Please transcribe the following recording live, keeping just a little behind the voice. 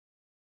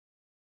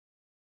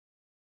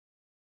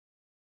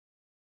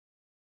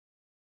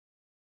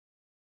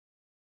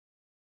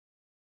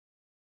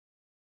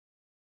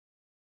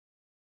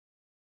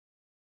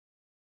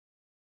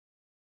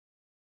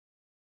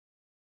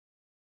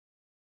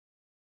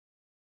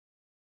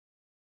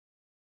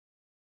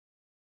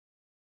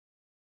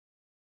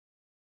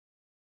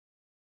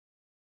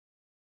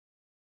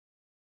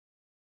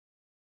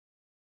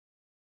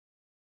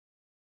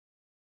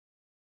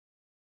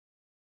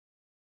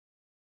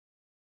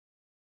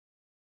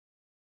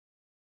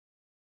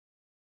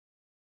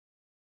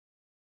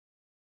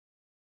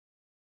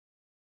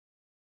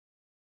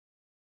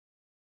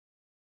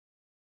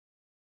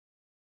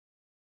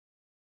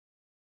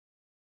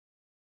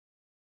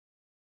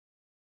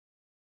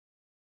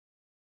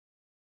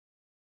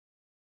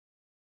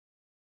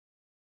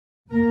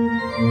Hello,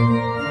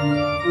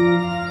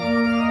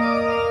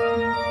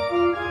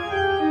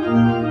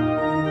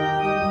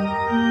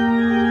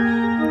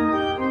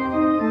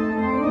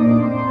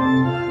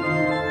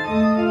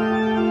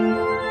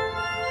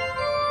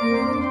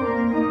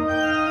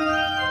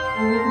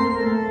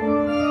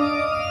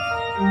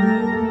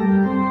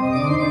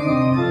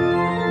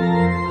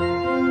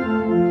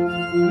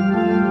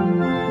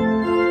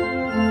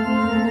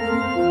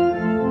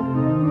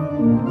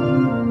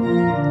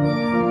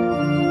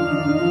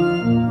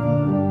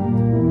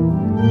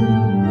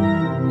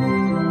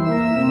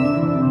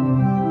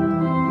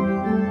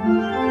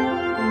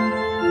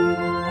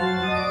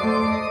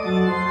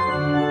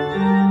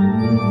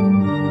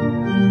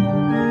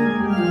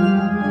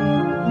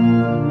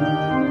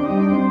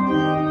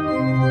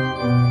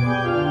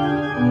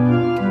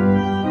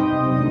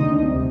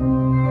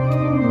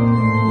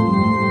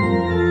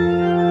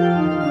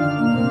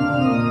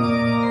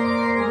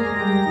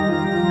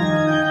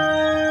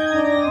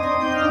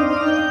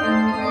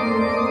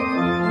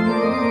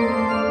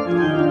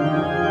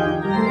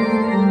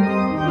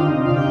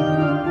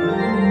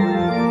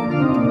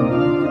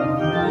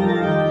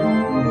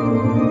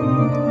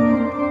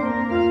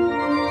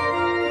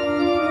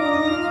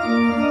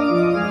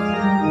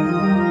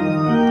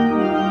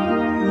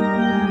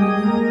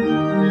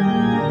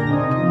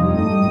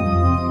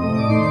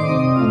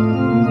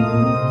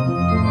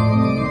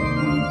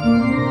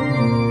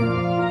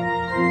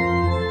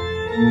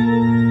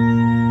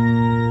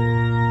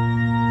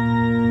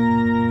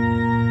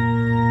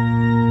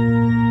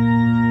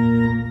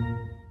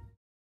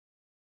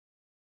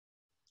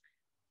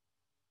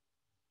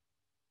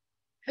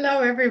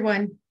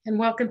 everyone, and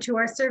welcome to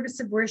our service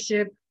of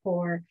worship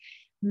for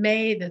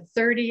May the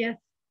 30th.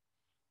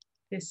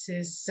 This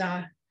is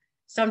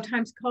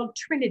sometimes called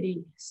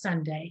Trinity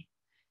Sunday.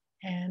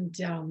 And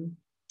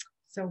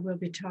so we'll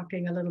be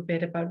talking a little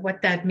bit about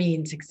what that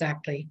means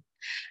exactly.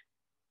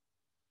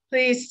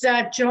 Please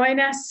join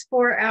us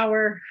for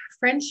our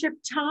friendship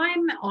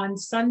time on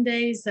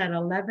Sundays at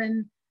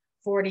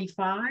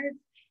 11:45.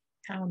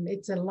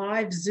 It's a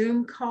live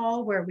Zoom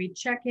call where we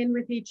check in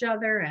with each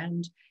other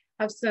and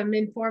have some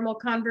informal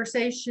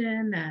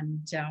conversation,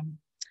 and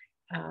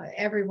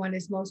everyone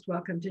is most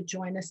welcome to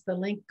join us. The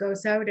link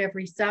goes out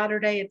every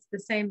Saturday. It's the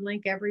same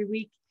link every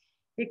week.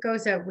 It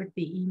goes out with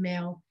the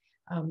email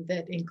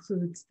that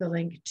includes the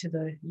link to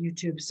the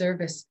YouTube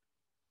service.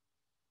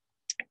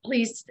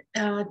 Please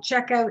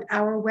check out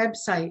our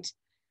website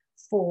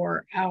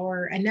for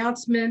our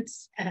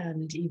announcements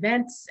and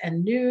events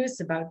and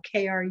news about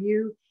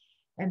KRU.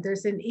 And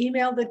there's an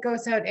email that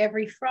goes out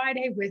every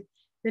Friday with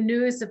the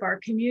news of our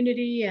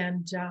community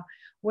and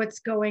what's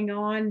going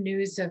on,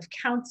 news of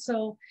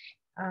council,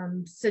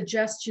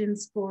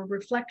 suggestions for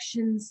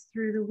reflections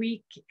through the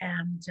week.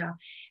 And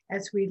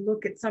as we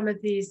look at some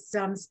of these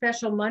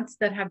special months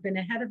that have been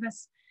ahead of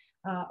us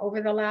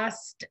over the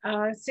last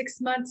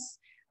 6 months,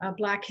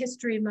 Black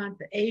History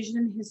Month,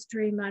 Asian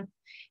History Month,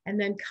 and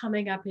then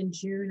coming up in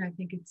June, I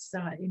think it's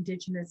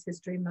Indigenous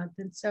History Month.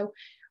 And so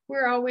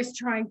we're always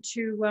trying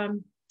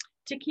to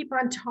keep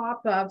on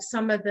top of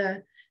some of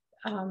the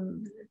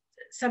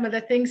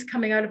things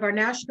coming out of our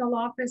national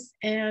office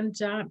and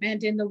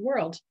in the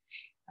world.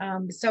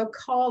 So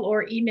call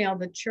or email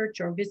the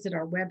church or visit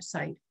our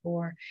website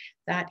for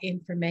that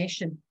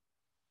information.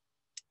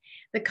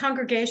 The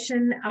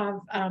congregation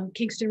of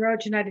Kingston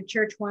Road United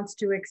Church wants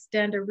to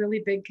extend a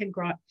really big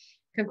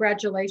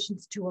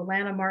congratulations to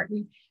Alana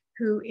Martin,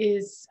 who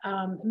is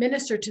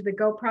minister to the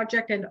Go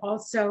Project and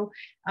also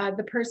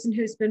the person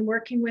who's been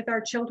working with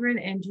our children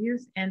and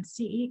youth and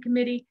CE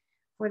committee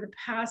for the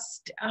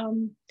past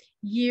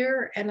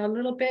year and a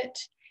little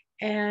bit.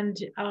 And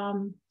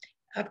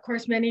of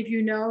course, many of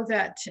you know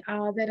that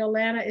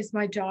Alana is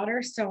my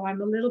daughter, so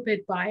I'm a little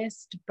bit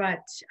biased,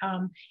 but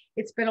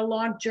it's been a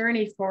long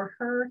journey for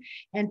her.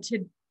 And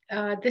to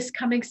this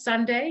coming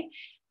Sunday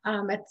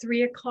at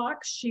 3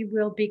 o'clock, she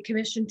will be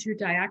commissioned to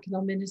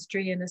diaconal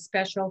ministry in a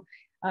special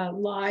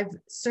live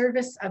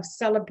service of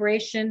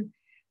celebration.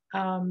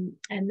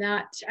 And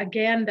that,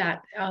 again,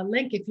 that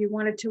link, if you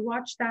wanted to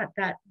watch that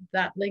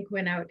link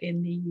went out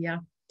in the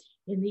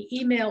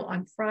email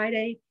on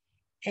Friday.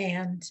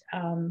 And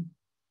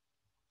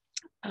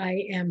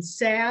I am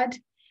sad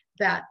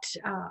that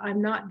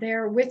I'm not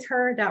there with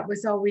her. That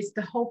was always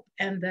the hope,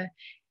 and the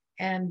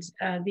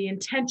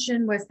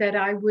intention was that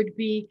I would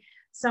be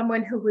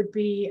someone who would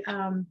be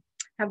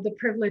have the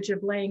privilege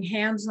of laying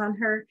hands on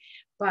her,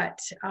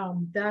 but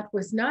that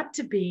was not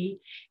to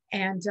be.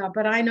 And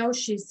but I know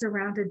she's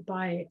surrounded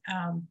by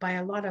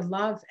a lot of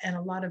love and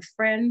a lot of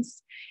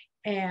friends,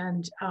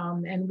 and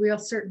we'll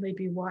certainly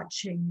be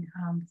watching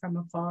from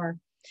afar.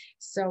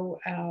 So,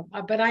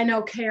 but I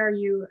know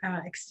KRU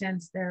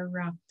extends their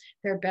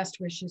best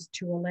wishes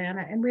to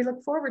Alana, and we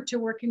look forward to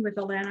working with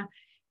Alana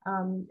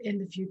in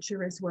the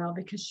future as well,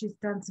 because she's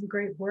done some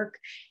great work.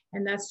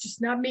 And that's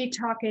just not me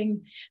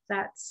talking,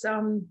 that's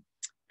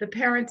the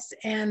parents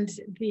and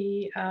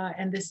the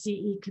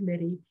CE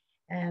committee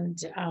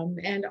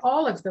and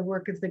all of the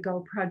work of the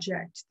Go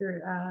Project.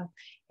 There,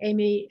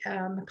 Amy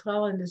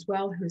McClellan as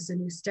well, who's a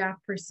new staff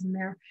person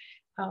there.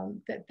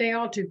 That they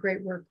all do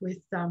great work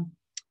with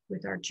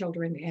our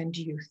children and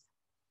youth.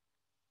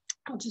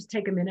 I'll just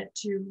take a minute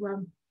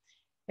to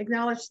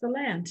acknowledge the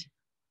land.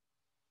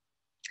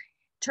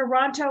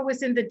 Toronto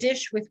was in the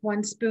dish with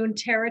one spoon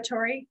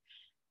territory,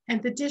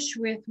 and the dish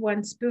with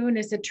one spoon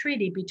is a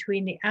treaty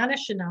between the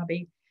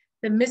Anishinaabe,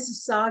 the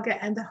Mississauga,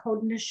 and the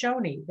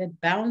Haudenosaunee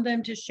that bound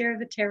them to share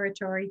the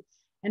territory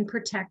and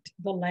protect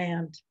the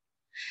land.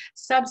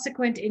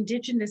 Subsequent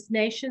Indigenous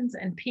nations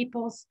and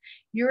peoples,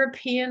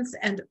 Europeans,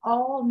 and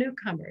all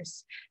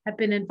newcomers have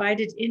been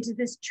invited into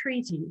this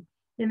treaty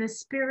in the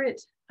spirit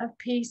of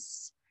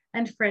peace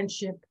and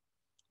friendship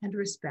and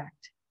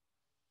respect.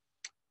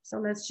 So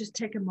let's just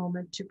take a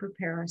moment to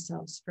prepare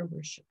ourselves for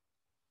worship.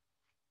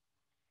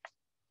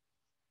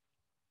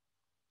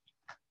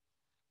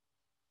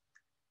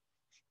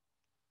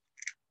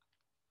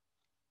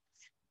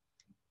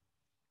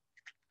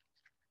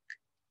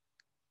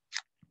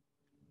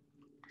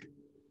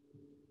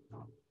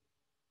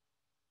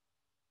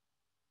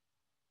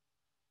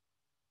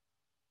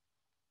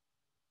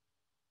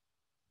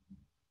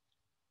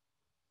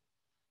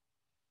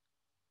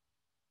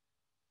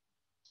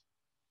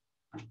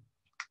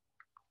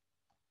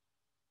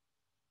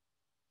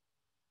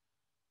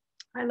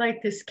 I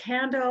light this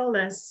candle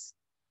as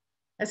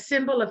a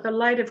symbol of the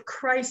light of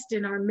Christ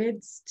in our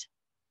midst,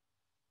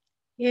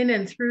 in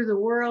and through the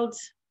world,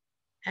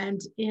 and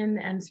in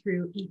and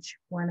through each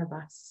one of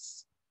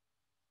us.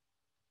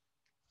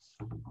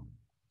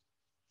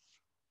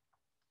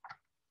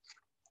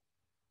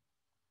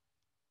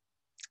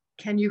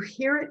 Can you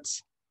hear it?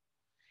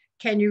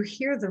 Can you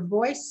hear the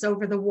voice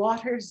over the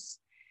waters,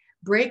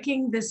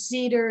 breaking the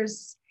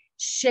cedars,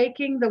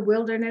 shaking the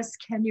wilderness?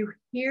 Can you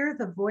hear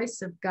the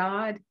voice of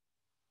God?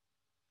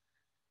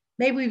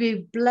 May we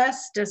be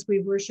blessed as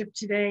we worship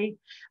today.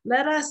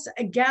 Let us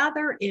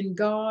gather in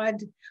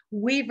God,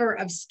 weaver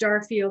of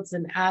starfields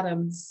and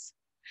atoms.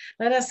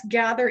 Let us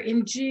gather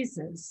in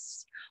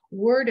Jesus,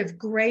 word of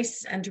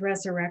grace and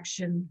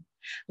resurrection.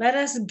 Let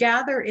us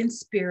gather in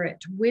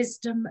spirit,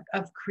 wisdom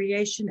of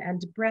creation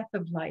and breath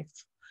of life.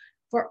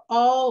 For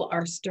all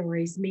our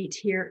stories meet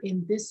here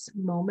in this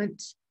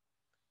moment,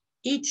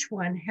 each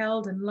one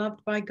held and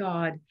loved by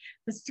God,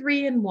 the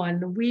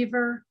three-in-one,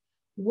 weaver,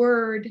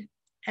 word,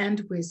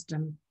 and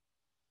wisdom.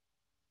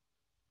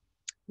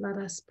 Let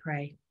us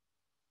pray.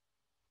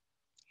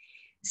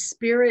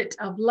 Spirit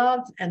of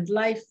love and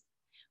life,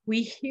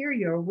 we hear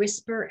your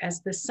whisper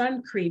as the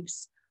sun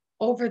creeps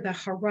over the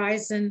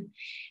horizon.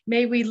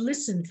 May we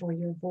listen for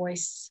your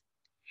voice.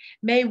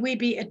 May we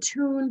be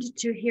attuned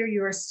to hear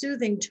your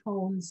soothing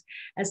tones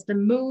as the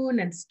moon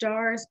and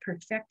stars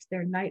perfect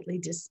their nightly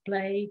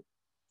display.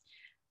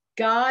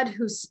 God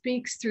who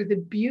speaks through the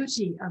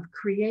beauty of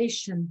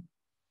creation,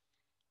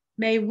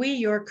 may we,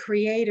 your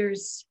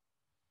creators,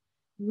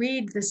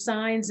 read the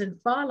signs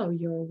and follow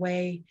your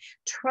way,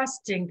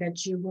 trusting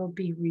that you will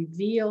be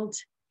revealed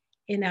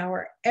in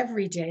our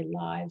everyday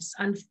lives,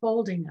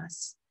 unfolding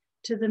us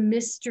to the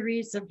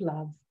mysteries of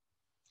love.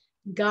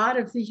 God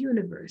of the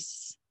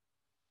universe,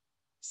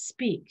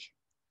 speak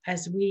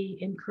as we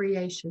in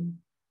creation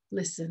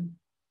listen.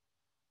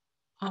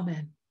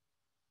 Amen.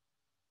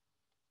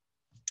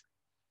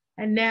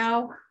 And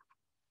now,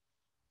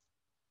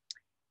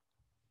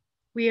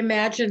 we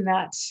imagine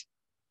that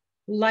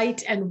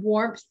light and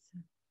warmth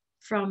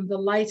from the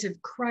light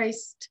of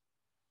Christ.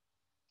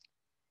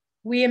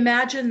 We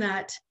imagine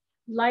that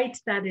light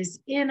that is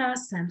in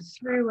us and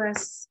through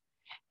us,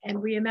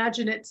 and we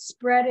imagine it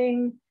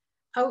spreading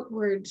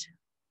outward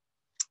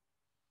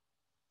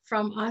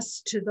from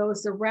us to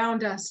those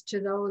around us, to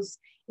those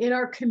in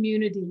our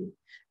community,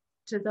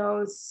 to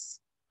those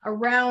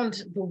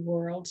around the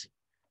world.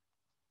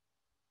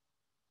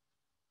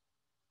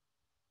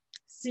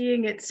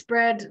 Seeing it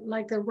spread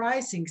like the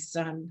rising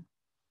sun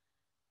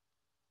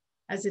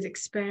as it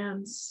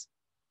expands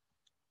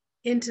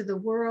into the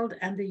world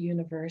and the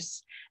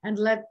universe. And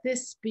let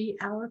this be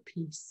our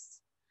peace.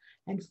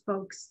 And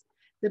folks,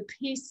 the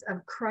peace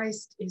of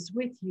Christ is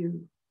with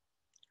you.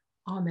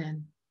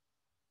 Amen.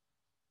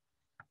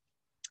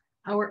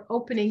 Our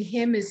opening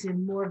hymn is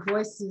in More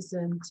Voices,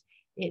 and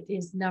it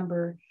is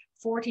number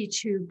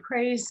 42.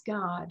 Praise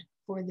God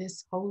for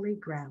this holy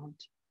ground.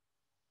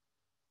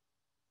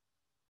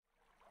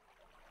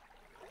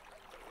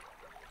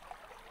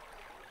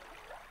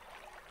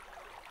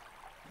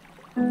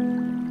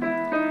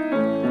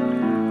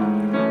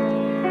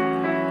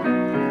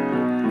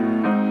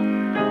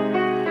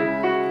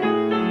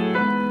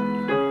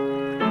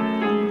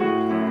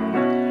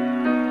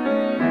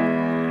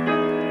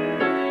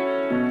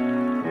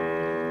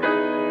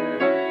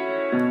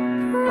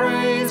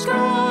 Praise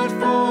God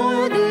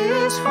for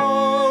this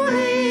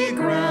holy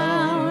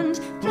ground,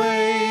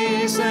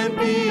 place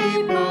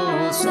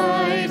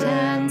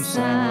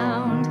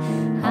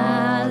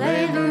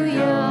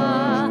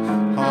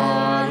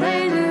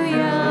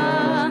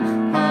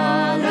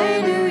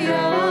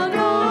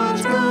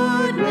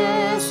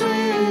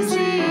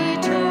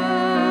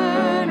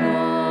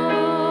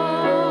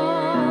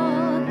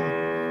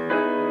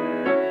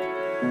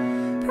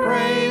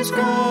Praise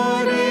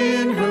God,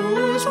 in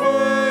whose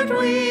word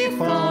we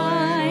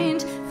find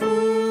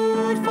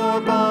food for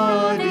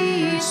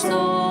body,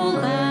 soul,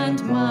 and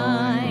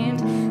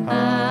mind.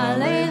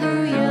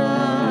 Hallelujah,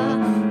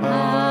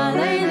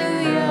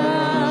 hallelujah,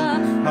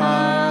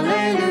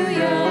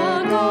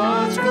 hallelujah.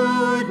 God's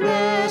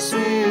goodness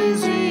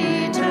is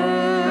eternal.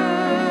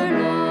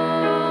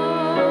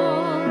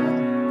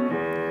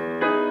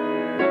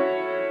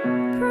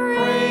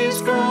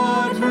 Praise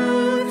God,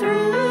 who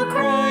through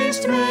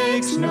Christ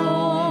makes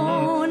known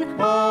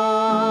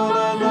all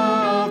the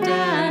loved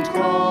and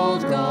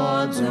called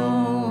God's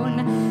own.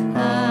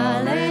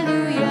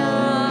 Hallelujah,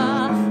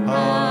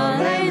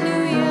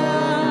 hallelujah,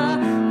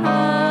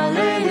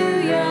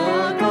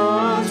 hallelujah.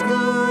 God's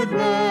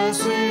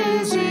goodness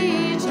is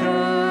eternal.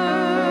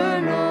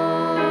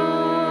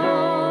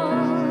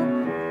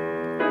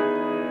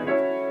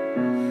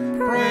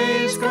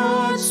 Praise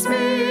God's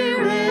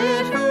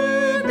Spirit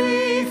who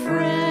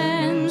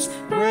befriends,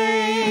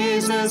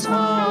 praises,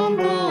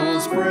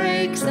 humbles,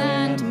 breaks,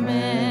 and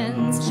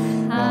mends.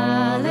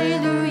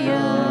 Hallelujah,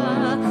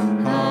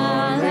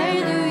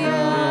 hallelujah,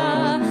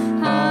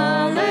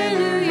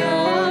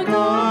 hallelujah.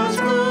 God's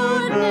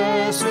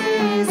goodness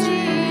is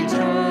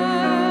eternal.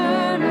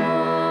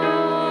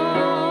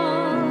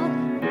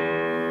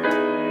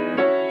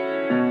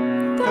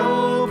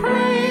 Though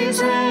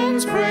praise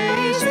ends,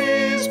 praise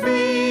is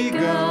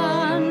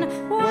begun,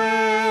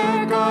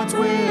 where God's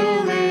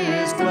will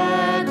is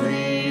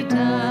gladly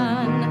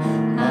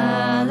done.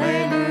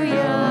 Hallelujah,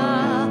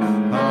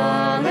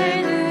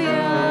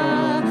 hallelujah,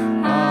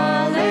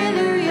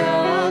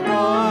 hallelujah.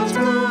 God's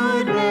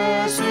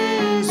goodness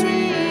is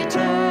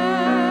eternal.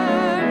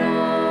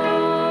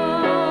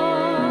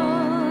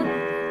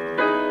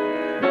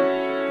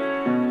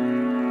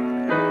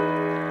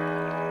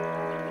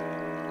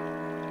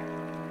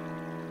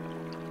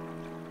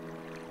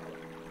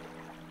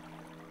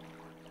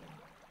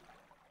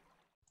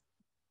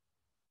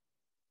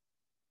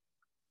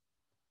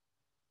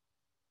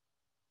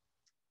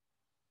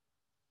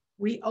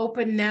 We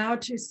open now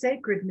to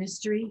sacred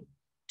mystery,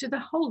 to the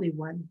Holy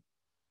One,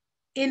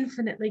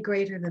 infinitely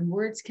greater than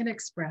words can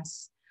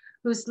express,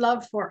 whose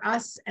love for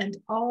us and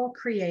all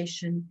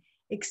creation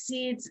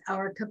exceeds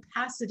our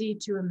capacity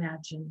to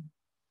imagine.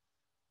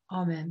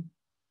 Amen.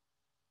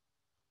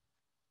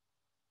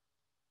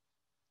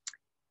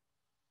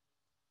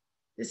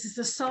 This is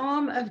the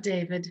Psalm of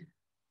David,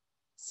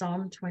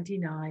 Psalm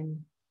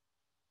 29.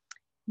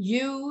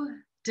 You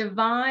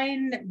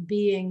divine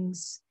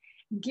beings,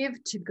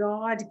 give to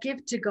God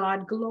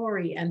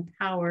glory and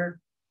power.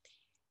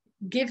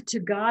 Give to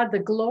God the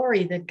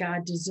glory that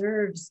God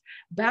deserves.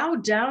 Bow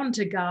down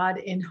to God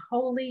in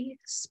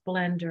holy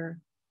splendor.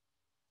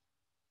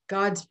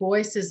 God's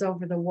voice is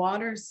over the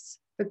waters.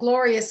 The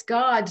glorious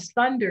God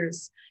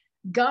thunders.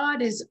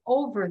 God is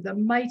over the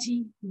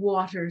mighty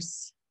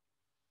waters.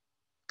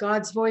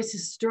 God's voice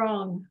is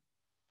strong.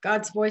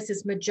 God's voice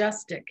is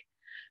majestic.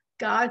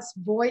 God's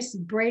voice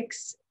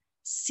breaks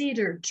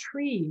cedar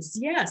trees.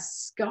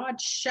 Yes, God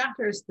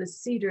shatters the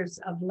cedars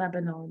of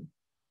Lebanon.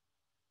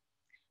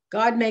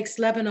 God makes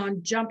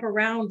Lebanon jump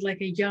around like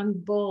a young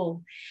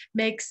bull,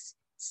 makes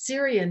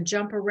Syrian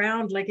jump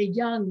around like a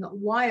young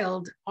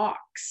wild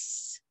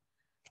ox.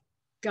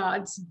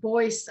 God's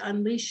voice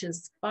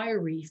unleashes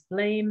fiery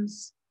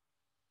flames.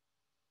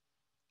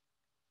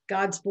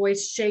 God's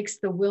voice shakes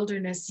the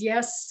wilderness.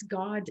 Yes,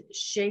 God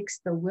shakes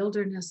the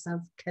wilderness of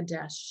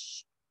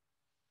Kadesh.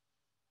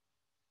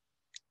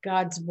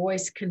 God's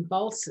voice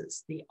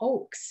convulses the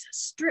oaks,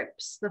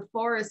 strips the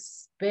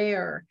forests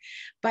bare.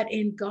 But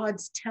in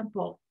God's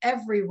temple,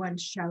 everyone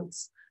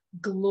shouts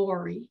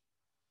glory.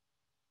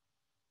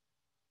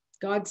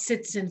 God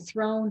sits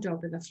enthroned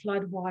over the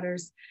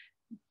floodwaters.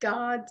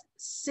 God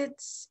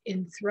sits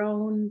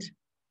enthroned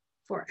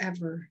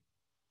forever.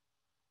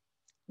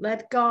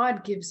 Let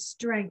God give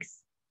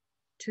strength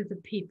to the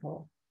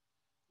people.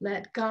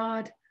 Let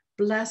God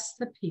bless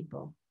the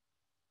people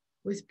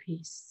with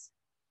peace.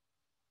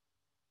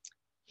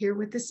 Hear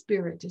what the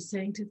Spirit is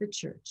saying to the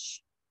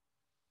church.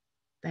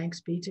 Thanks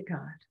be to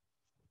God.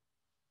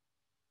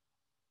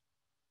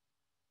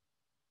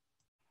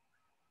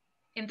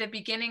 In the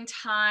beginning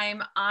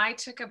time, I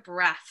took a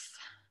breath,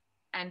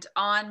 and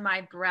on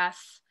my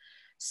breath,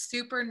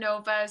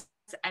 supernovas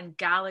and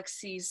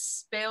galaxies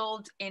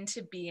spilled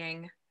into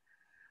being.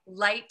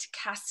 Light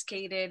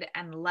cascaded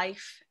and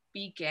life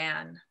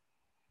began.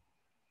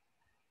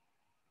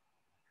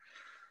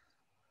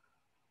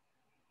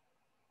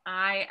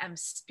 I am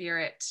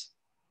spirit,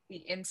 the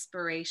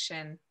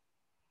inspiration.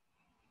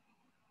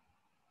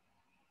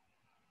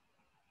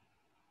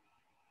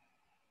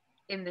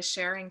 In the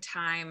sharing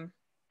time,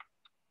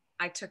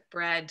 I took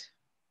bread,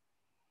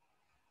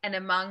 and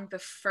among the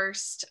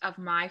first of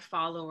my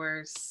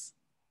followers,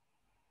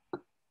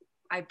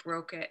 I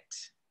broke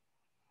it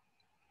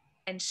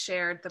and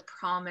shared the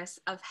promise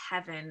of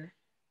heaven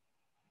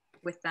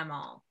with them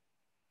all.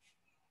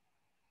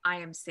 I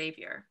am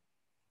Savior,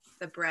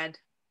 the bread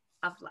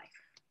of life.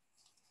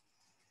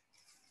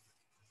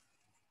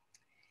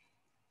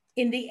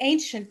 In the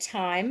ancient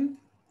time,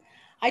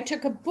 I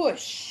took a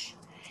bush,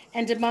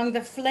 and among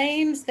the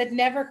flames that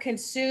never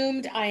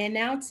consumed, I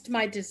announced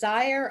my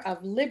desire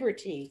of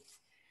liberty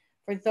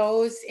for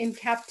those in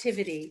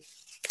captivity.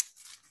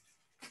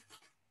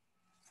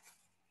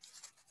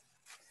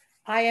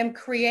 I am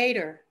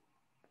creator,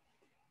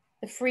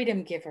 the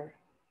freedom giver.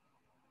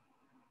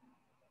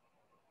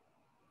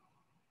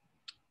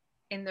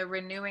 In the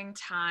renewing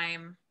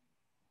time,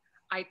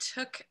 I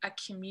took a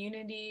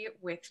community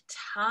with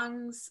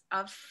tongues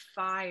of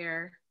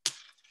fire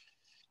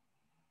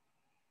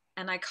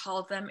and I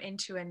called them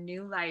into a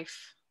new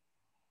life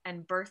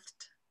and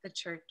birthed the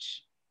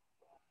church.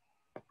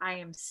 I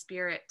am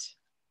spirit,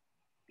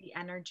 the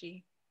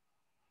energy.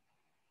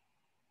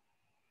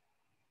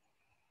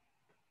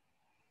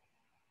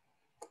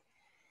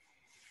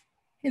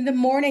 In the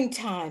morning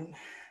time,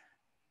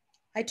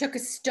 I took a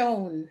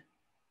stone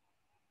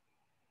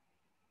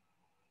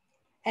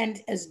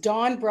and as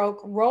dawn broke,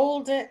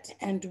 rolled it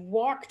and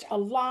walked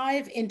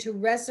alive into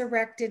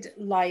resurrected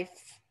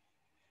life.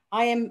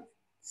 I am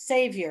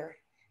Savior,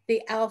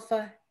 the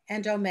Alpha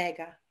and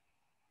Omega.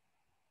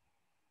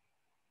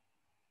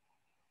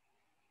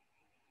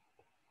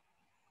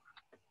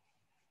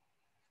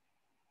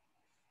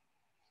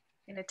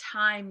 In a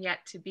time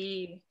yet to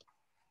be,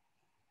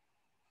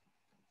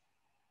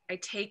 I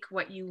take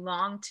what you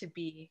long to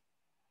be,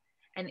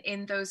 and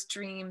in those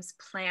dreams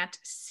plant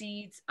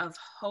seeds of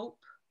hope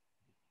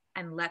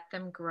and let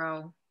them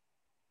grow.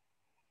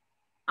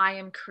 I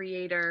am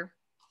creator,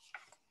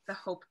 the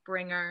hope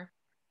bringer.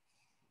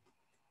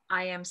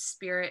 I am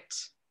spirit.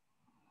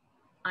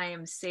 I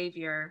am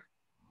savior.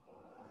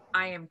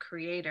 I am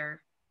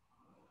creator.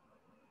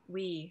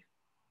 We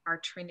are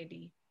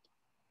Trinity.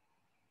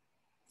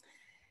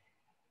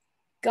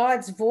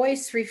 God's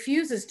voice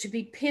refuses to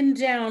be pinned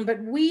down,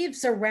 but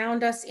weaves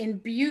around us in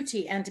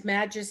beauty and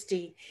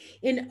majesty,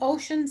 in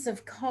oceans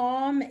of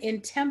calm,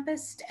 in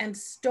tempest and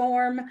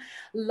storm,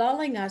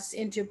 lulling us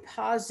into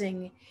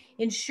pausing,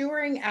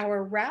 ensuring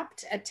our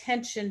rapt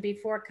attention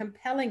before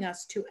compelling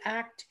us to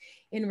act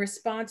in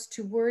response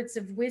to words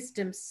of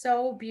wisdom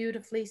so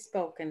beautifully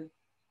spoken.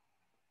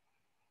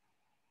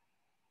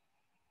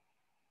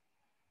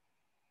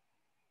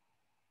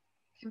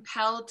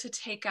 Compelled to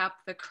take up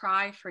the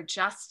cry for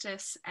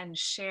justice and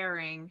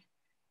sharing,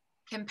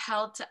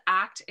 compelled to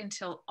act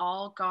until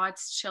all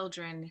God's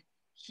children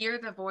hear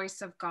the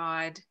voice of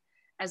God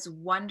as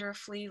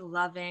wonderfully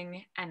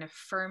loving and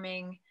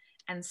affirming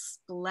and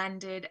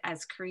splendid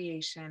as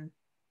creation.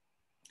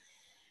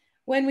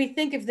 When we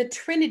think of the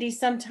Trinity,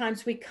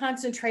 sometimes we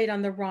concentrate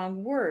on the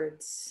wrong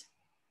words.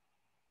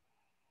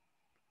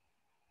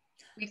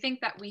 We think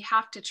that we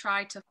have to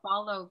try to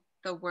follow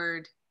the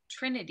word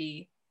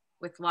Trinity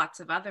with lots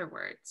of other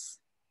words.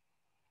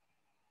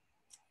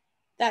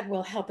 That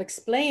will help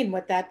explain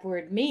what that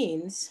word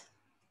means.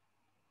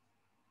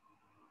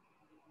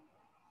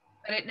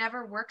 But it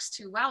never works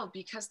too well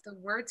because the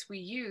words we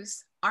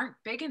use aren't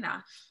big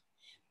enough.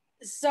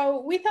 So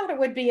we thought it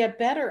would be a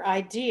better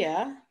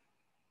idea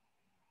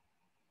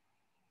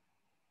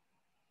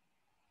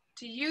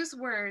to use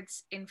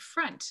words in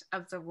front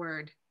of the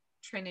word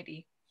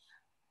Trinity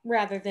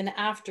rather than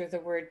after the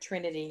word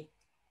Trinity.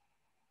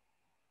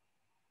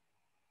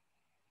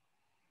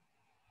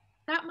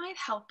 That might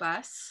help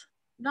us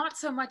not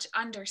so much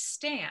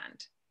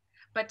understand,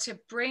 but to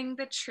bring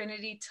the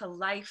Trinity to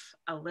life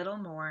a little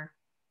more.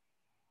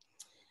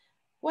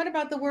 What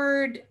about the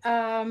word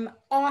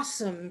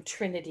awesome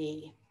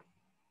Trinity?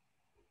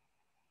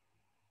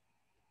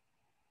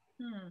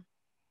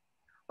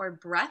 Or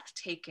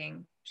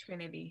breathtaking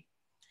Trinity.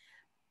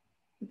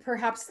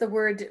 Perhaps the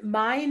word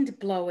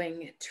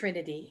mind-blowing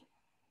Trinity.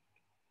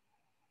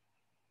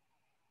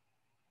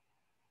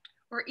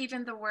 Or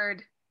even the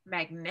word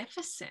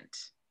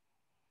magnificent.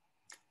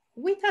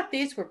 We thought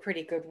these were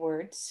pretty good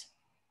words.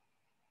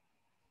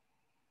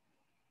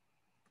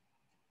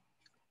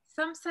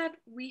 Some said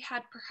we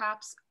had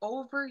perhaps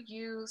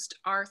overused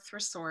our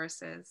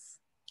thesauruses.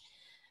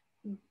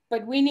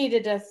 But we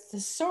needed a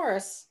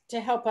thesaurus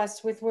to help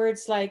us with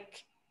words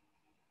like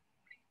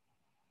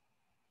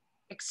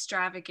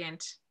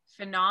extravagant,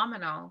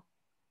 phenomenal,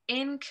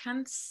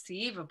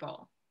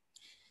 inconceivable.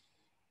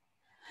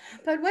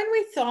 But when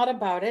we thought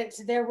about it,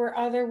 there were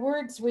other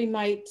words we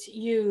might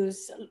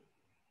use.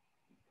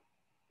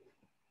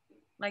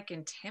 Like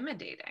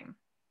intimidating.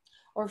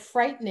 Or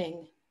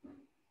frightening.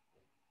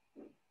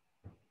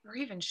 Or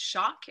even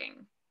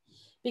shocking.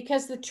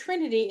 Because the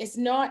Trinity is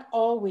not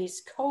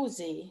always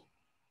cozy.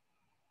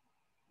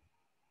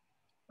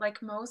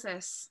 Like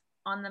Moses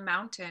on the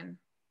mountain.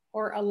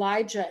 Or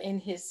Elijah in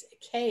his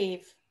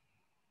cave.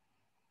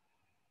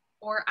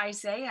 Or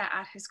Isaiah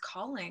at his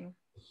calling.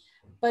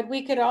 But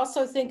we could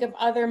also think of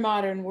other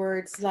modern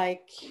words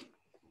like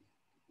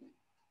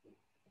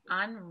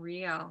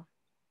unreal,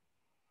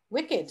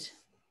 wicked,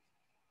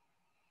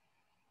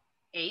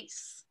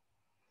 ace.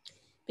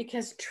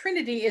 Because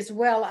Trinity is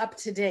well up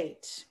to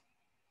date.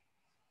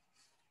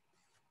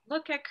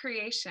 Look at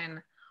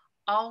creation,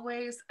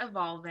 always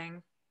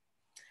evolving.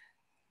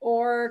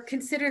 Or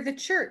consider the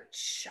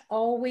church,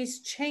 always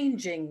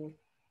changing.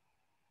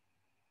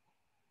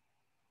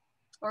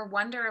 or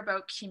wonder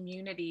about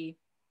community,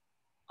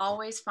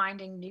 always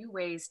finding new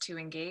ways to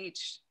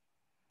engage.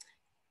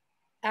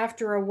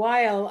 After a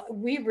while,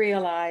 we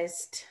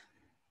realized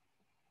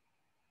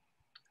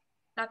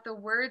that the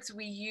words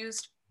we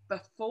used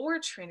before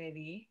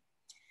Trinity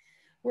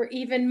were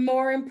even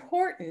more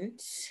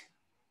important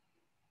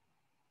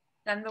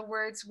than the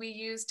words we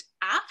used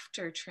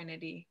after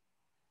Trinity.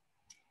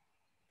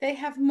 They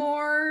have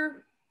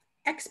more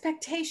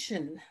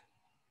expectation,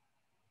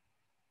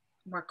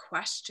 more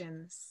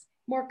questions,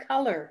 more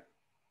color,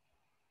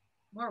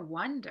 more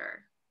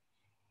wonder.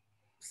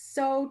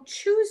 So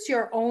choose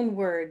your own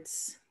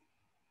words.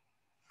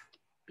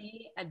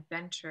 Be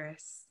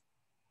adventurous.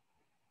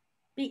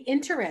 Be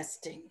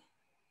interesting.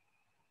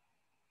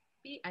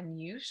 Be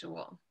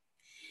unusual.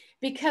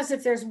 Because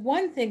if there's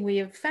one thing we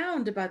have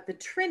found about the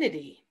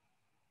Trinity,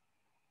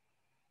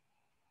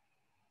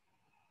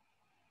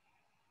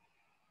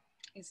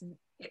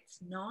 it's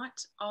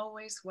not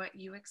always what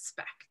you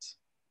expect.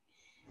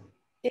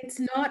 It's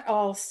not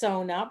all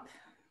sewn up.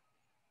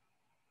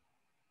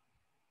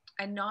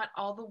 And not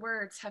all the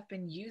words have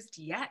been used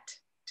yet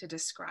to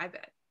describe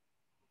it.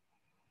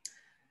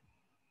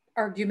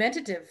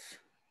 Argumentative.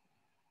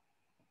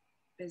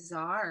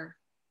 Bizarre.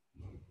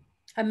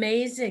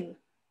 Amazing.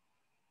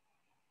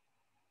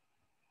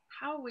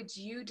 How would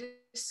you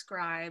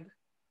describe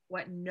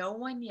what no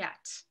one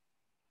yet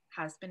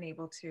has been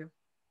able to?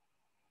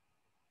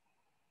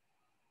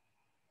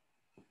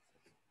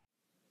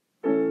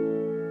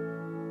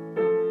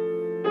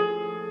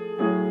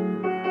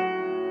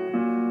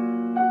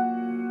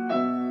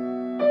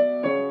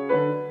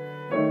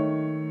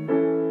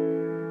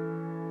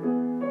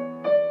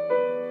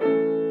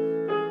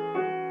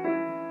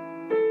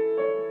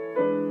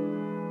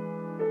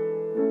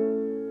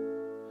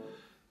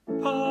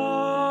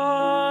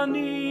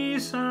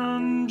 Panis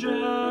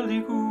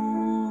angelicus,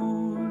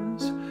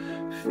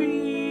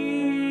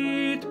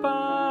 fit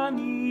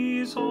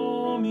panis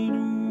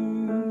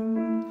hominum,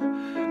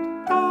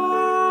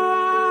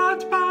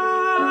 dat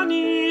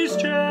panis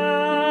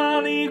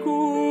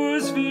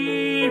celicus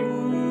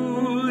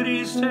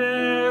figuris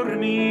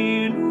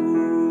terminum,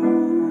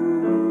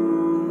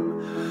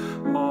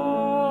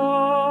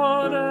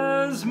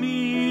 ores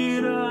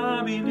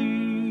mirabilis,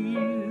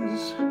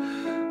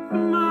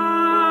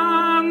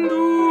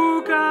 manducat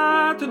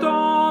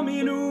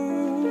Dominum,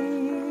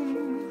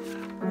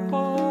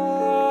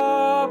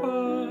 Papa,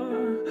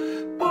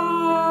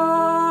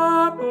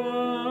 Papa,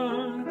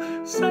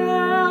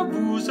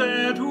 servus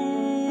et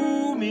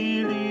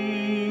humilis,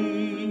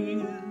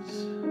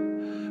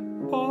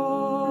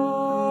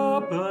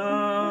 Papa,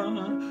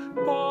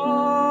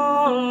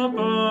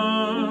 Papa,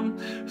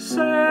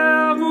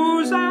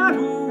 servus et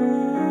humilis.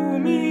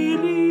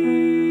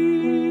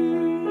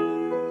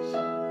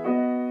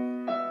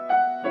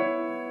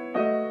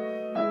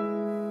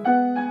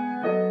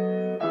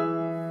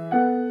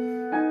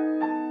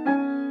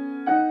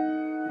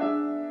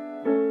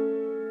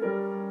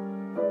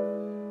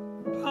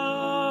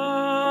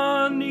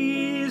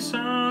 Panis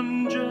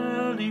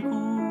angelicus,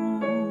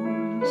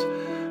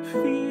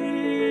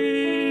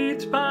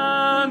 fit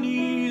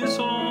panis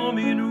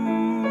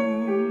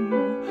hominum,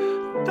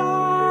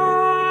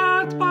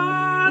 dat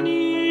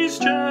panis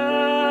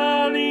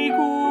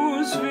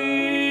celicus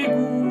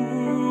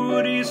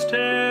figuris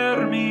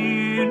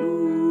terminum,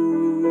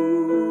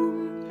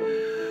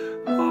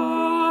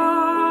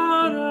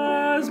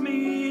 ores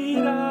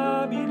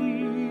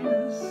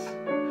mirabilis,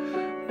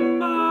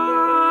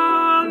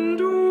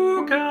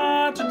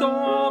 manducat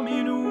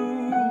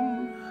Dominum,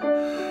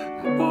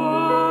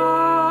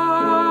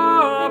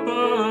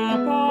 Papa,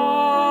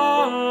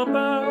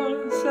 Papa,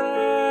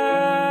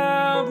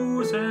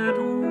 servus et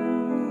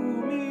humilis,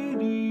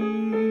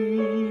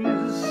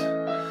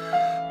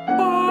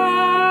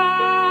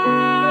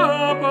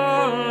 Papa,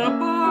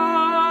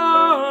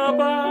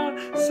 Papa,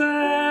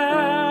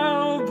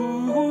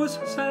 servus,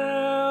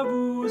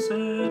 servus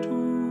et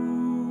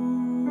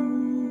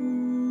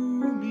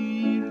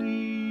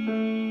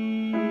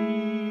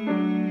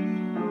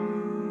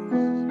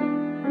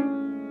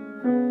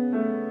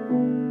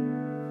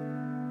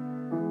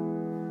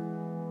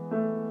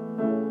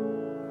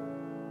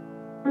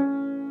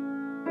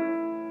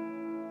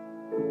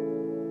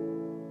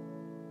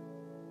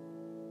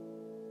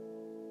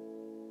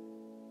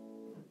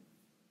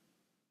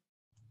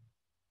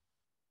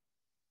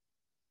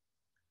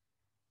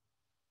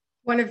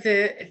One of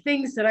the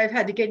things that I've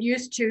had to get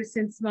used to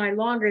since my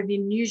longer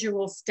than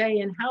usual stay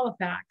in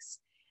Halifax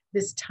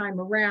this time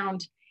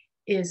around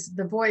is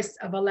the voice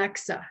of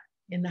Alexa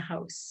in the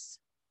house.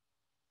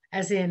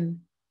 As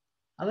in,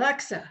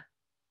 Alexa,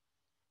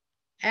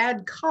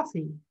 add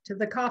coffee to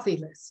the coffee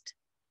list.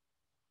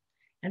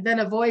 And then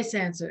a voice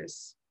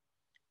answers,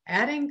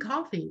 adding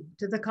coffee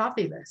to the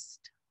coffee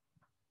list.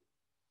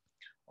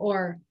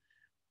 Or,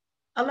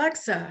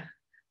 Alexa,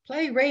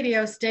 play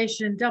radio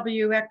station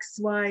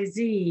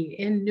WXYZ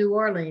in New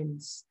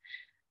Orleans.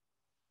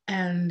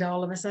 And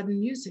all of a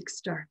sudden music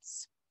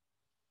starts.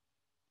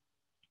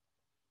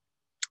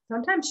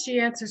 Sometimes she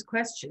answers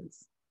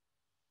questions.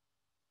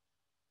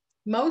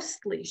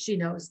 Mostly she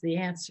knows the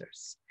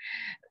answers.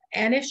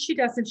 And if she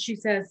doesn't, she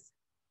says,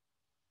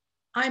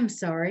 I'm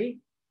sorry,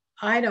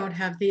 I don't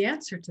have the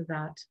answer to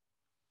that.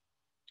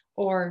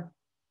 Or,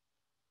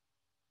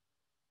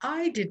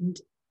 I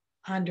didn't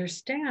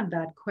understand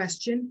that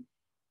question.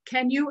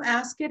 Can you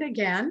ask it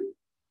again?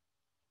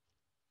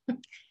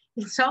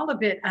 It's all a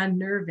bit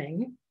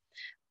unnerving.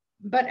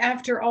 But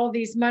after all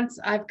these months,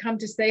 I've come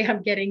to say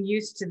I'm getting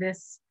used to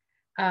this.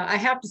 I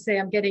have to say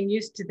I'm getting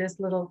used to this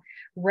little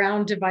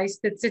round device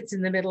that sits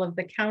in the middle of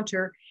the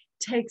counter,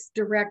 takes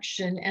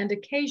direction, and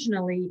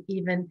occasionally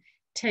even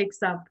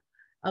takes up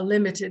a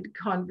limited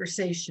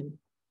conversation.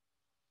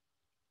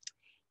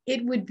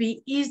 It would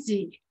be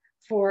easy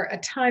for a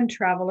time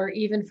traveler,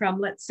 even from,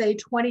 let's say,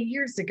 20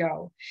 years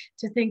ago,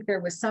 to think there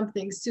was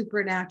something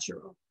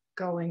supernatural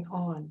going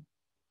on.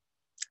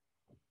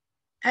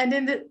 And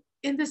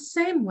in the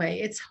same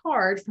way, it's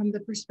hard from the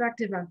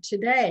perspective of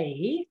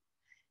today,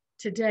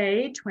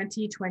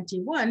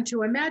 2021,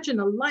 to imagine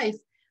a life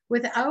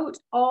without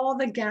all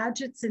the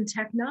gadgets and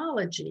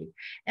technology.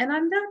 And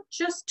I'm not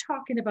just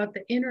talking about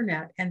the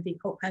internet and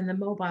the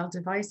mobile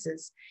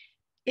devices.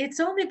 It's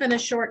only been a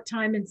short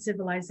time in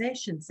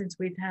civilization since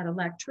we've had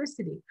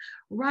electricity,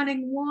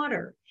 running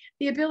water,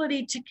 the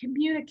ability to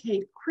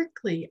communicate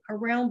quickly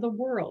around the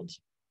world.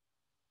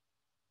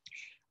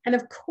 And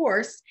of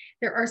course,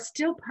 there are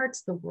still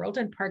parts of the world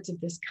and parts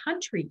of this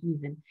country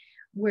even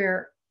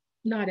where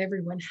not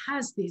everyone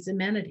has these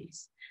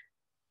amenities.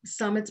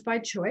 Some it's by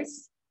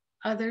choice,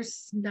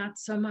 others not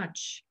so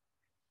much.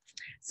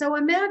 So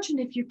imagine,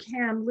 if you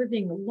can,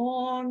 living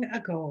long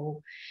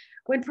ago,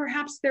 when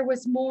perhaps there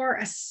was more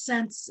a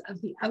sense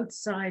of the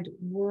outside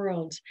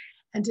world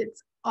and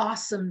its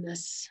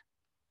awesomeness.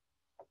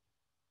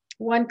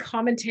 One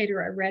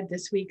commentator I read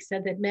this week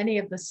said that many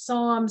of the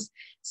Psalms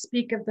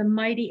speak of the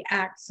mighty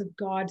acts of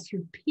God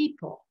through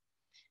people,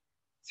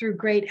 through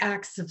great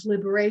acts of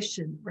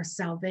liberation or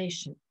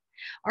salvation.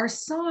 Our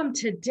Psalm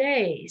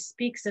today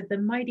speaks of the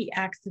mighty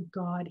acts of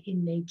God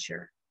in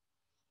nature,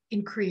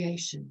 in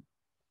creation.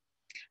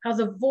 How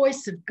the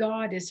voice of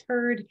God is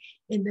heard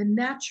in the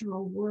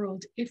natural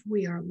world if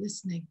we are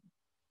listening.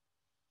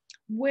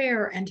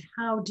 Where and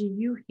how do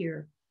you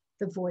hear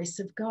the voice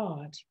of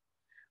God?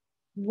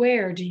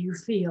 Where do you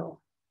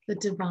feel the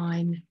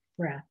divine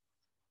breath?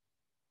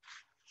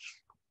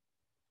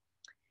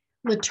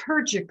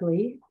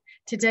 Liturgically,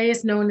 today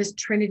is known as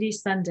Trinity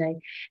Sunday,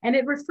 and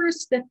it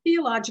refers to the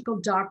theological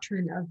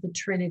doctrine of the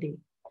Trinity.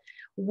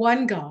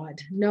 One God,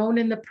 known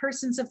in the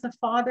persons of the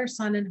Father,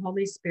 Son, and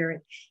Holy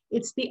Spirit.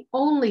 It's the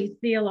only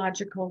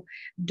theological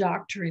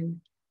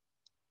doctrine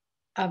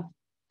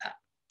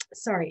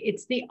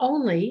it's the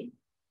only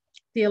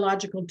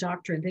theological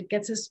doctrine that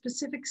gets a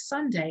specific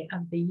Sunday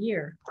of the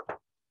year.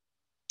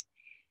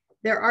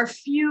 There are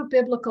few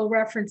biblical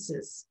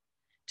references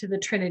to the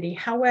Trinity.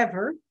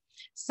 However,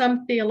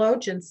 some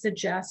theologians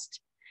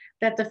suggest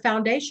that the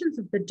foundations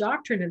of the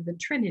doctrine of the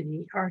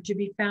Trinity are to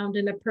be found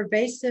in a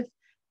pervasive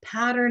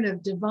pattern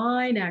of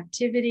divine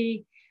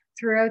activity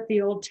throughout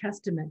the Old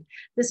Testament.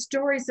 The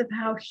stories of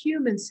how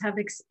humans have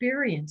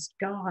experienced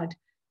God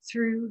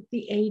through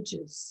the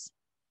ages.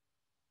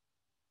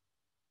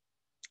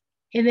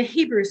 In the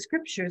Hebrew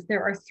scriptures,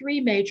 there are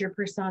three major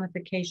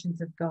personifications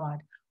of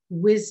God.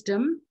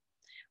 Wisdom,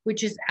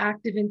 which is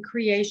active in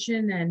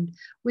creation and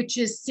which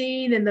is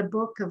seen in the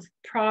book of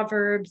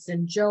Proverbs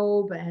and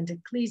Job and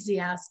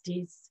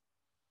Ecclesiastes.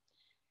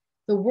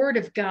 The word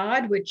of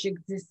God, which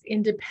exists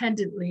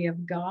independently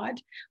of God,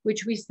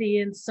 which we see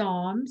in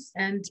Psalms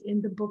and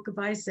in the book of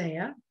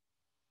Isaiah.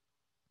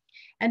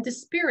 And the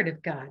Spirit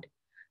of God,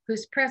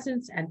 whose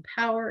presence and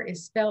power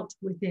is felt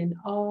within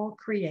all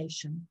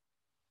creation.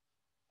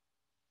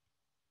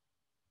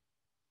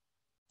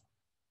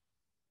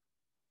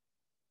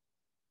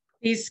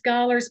 These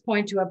scholars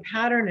point to a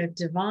pattern of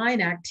divine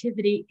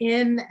activity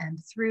in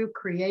and through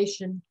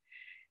creation,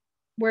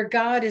 where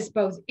God is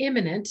both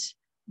immanent,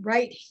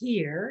 right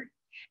here,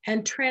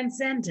 and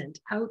transcendent,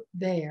 out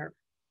there.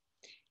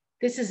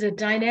 This is a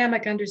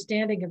dynamic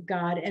understanding of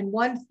God, and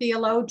one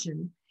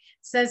theologian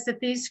says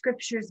that these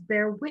scriptures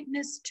bear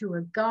witness to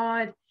a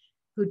God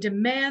who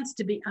demands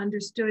to be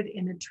understood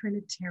in a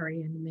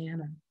Trinitarian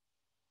manner.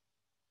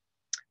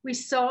 We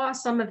saw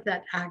some of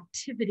that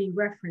activity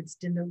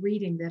referenced in the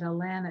reading that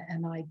Alana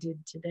and I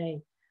did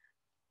today.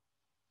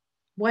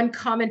 One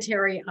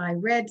commentary I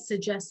read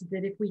suggested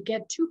that if we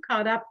get too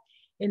caught up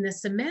in the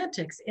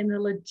semantics, in the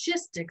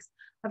logistics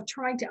of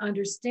trying to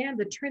understand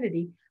the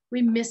Trinity,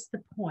 we miss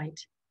the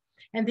point.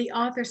 And the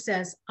author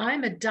says,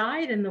 I'm a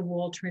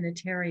dyed-in-the-wool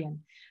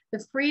Trinitarian.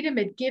 The freedom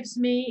it gives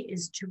me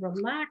is to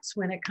relax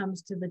when it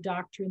comes to the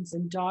doctrines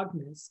and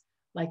dogmas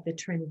like the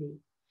Trinity.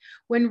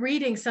 When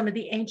reading some of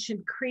the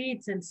ancient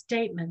creeds and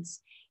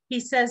statements, he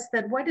says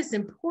that what is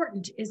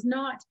important is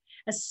not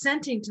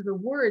assenting to the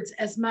words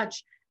as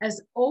much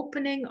as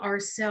opening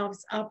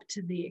ourselves up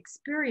to the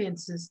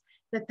experiences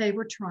that they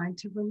were trying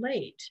to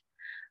relate.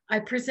 I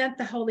present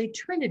the Holy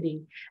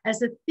Trinity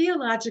as a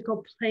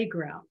theological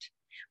playground,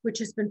 which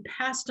has been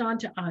passed on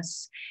to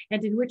us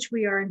and in which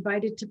we are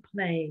invited to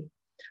play.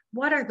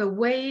 What are the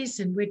ways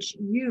in which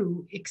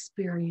you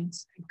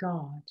experience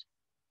God?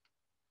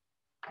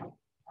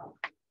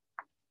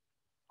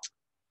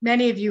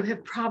 Many of you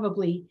have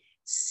probably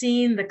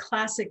seen the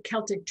classic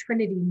Celtic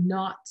Trinity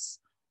knots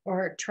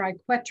or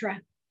triquetra,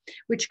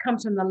 which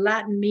comes from the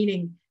Latin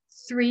meaning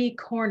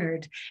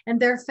three-cornered, and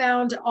they're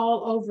found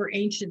all over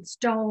ancient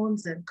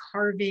stones and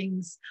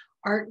carvings,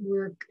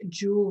 artwork,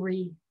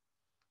 jewelry.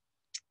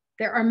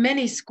 There are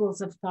many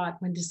schools of thought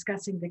when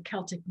discussing the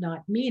Celtic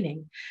knot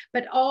meaning,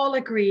 but all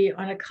agree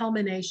on a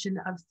culmination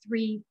of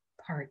three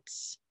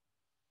parts.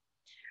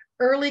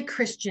 Early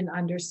Christian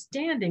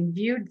understanding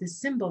viewed the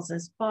symbols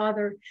as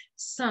Father,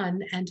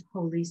 Son, and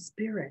Holy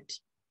Spirit.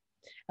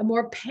 A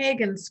more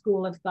pagan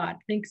school of thought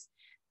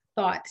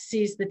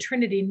sees the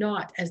Trinity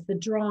knot as the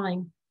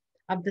drawing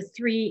of the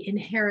three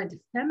inherent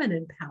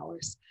feminine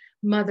powers,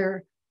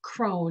 Mother,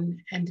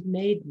 Crone, and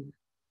Maiden.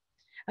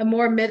 A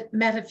more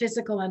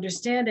metaphysical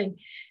understanding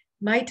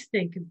might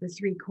think of the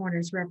three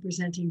corners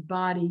representing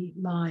body,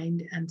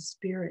 mind, and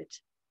spirit.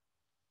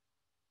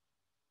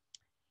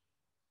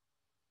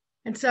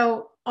 And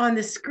so on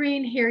the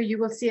screen here, you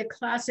will see a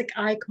classic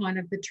icon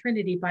of the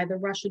Trinity by the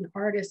Russian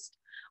artist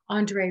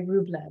Andrei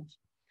Rublev,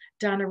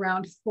 done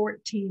around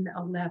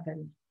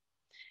 1411.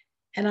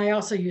 And I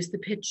also used the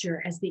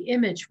picture as the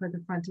image for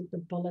the front of the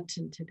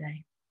bulletin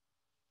today.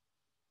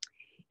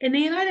 In the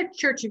United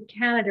Church of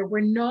Canada, we're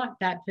not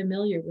that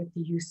familiar with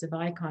the use of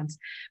icons,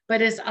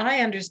 but as I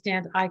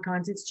understand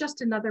icons, it's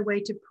just another way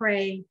to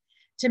pray,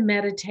 to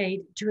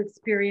meditate, to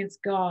experience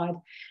God.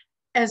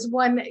 As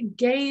one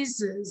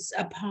gazes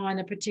upon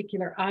a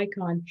particular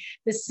icon,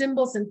 the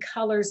symbols and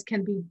colors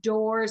can be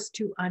doors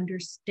to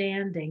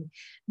understanding,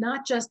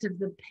 not just of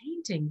the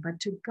painting, but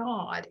to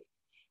God.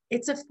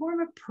 It's a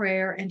form of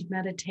prayer and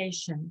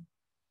meditation.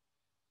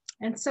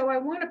 And so I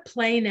want to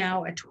play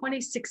now a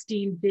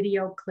 2016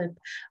 video clip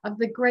of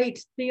the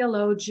great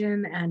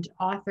theologian and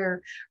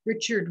author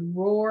Richard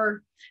Rohr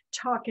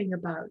talking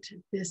about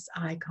this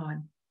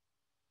icon.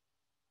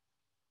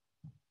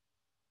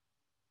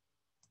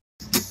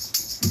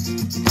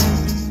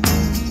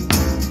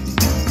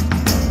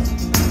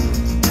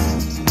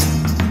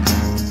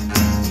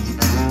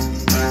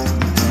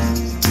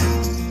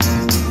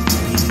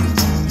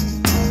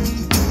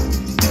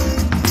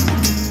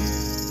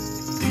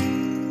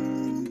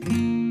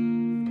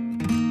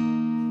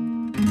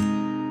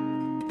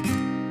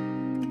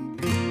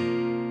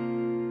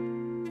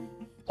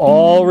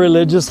 All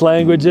religious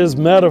language is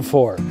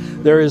metaphor.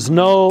 There is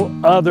no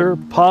other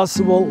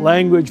possible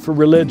language for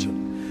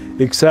religion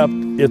except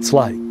it's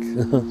like.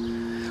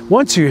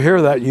 Once you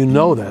hear that, you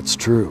know that's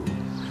true.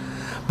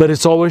 But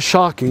it's always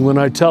shocking when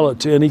I tell it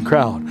to any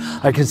crowd.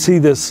 I can see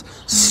this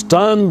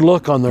stunned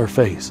look on their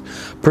face,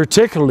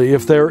 particularly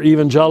if they're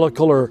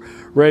evangelical or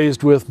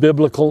raised with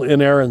biblical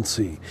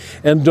inerrancy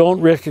and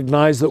don't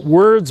recognize that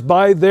words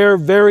by their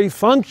very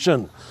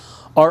function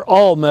are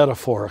all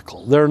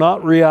metaphorical. They're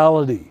not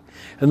reality.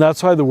 And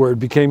that's why the Word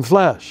became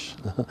flesh,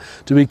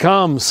 to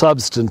become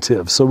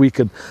substantive so we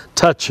could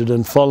touch it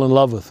and fall in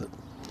love with it.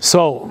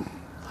 So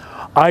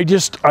I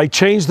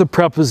change the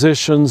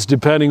prepositions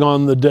depending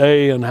on the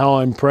day and how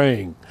I'm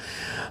praying.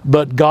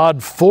 But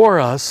God for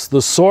us,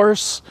 the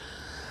source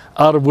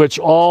out of which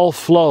all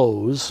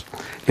flows,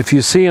 if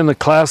you see in the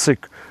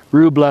classic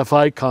Rublev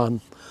icon,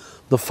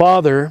 the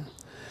Father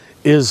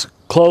is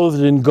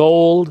clothed in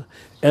gold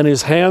and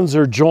his hands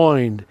are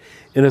joined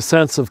in a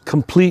sense of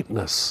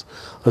completeness,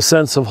 a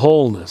sense of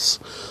wholeness.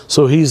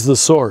 So he's the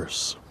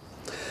source.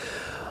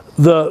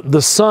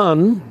 The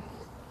Son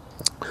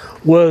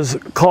was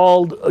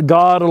called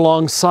God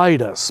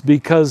alongside us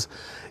because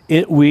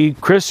we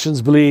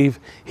Christians believe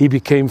he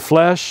became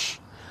flesh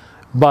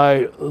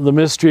by the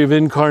mystery of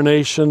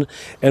incarnation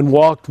and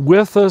walked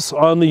with us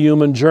on the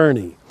human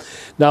journey.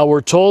 Now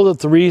we're told that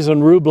the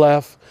reason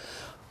Rublev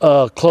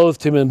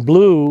clothed him in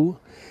blue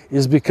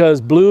is because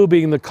blue,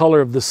 being the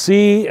color of the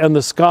sea and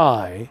the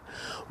sky,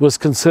 was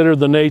considered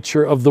the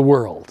nature of the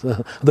world.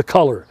 The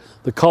color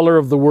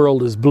of the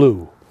world is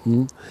blue.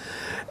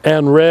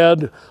 And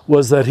red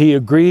was that he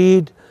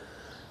agreed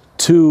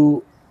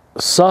to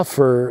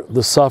suffer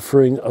the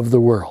suffering of the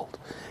world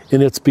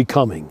in its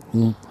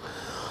becoming.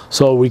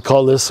 So we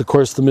call this, of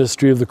course, the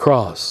mystery of the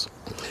cross.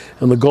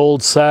 And the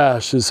gold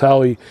sash is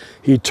how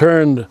he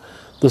turned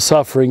the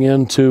suffering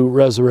into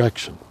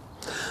resurrection.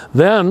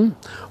 Then,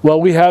 well,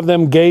 we have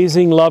them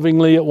gazing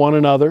lovingly at one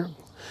another.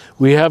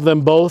 We have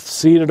them both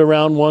seated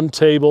around one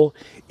table,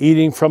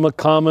 eating from a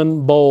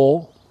common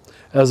bowl,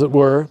 as it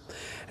were.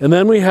 And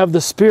then we have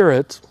the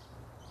Spirit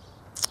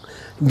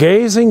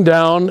gazing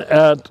down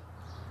at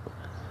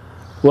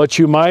what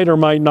you might or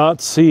might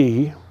not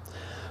see,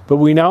 but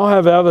we now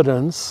have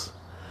evidence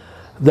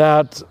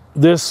that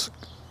this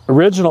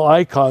original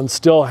icon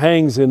still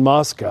hangs in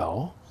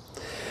Moscow.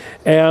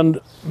 And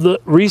the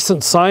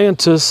recent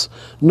scientists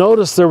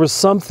noticed there was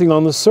something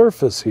on the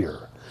surface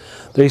here.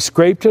 They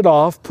scraped it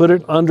off, put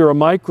it under a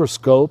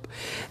microscope,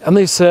 and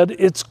they said,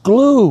 it's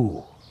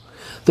glue.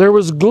 There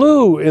was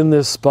glue in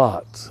this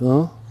spot.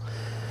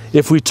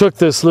 If we took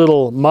this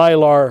little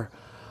mylar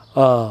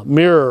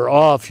mirror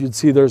off, you'd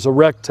see there's a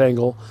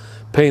rectangle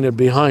painted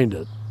behind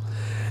it.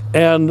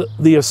 And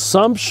the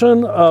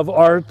assumption of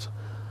art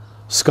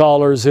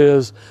scholars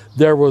is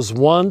there was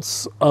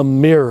once a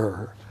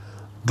mirror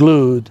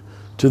glued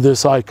to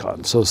this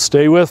icon. So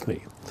stay with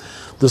me.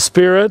 The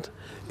Spirit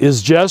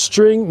is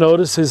gesturing.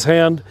 Notice his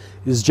hand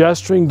is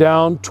gesturing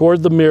down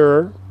toward the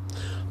mirror,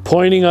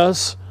 pointing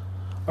us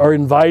or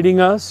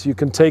inviting us, you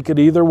can take it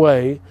either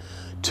way,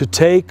 to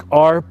take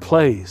our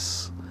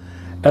place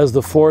as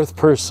the fourth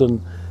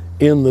person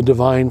in the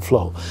divine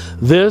flow.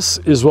 This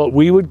is what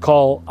we would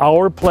call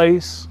our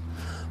place,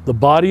 the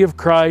body of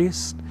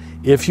Christ,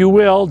 if you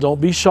will,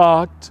 don't be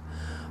shocked,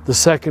 the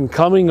second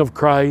coming of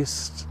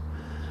Christ.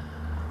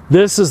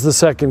 This is the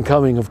second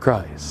coming of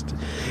Christ.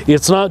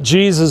 It's not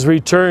Jesus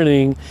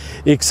returning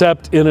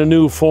except in a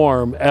new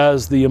form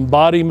as the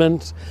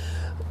embodiment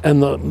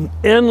and the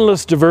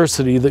endless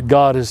diversity that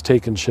God has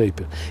taken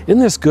shape in. Isn't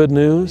this good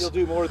news? You'll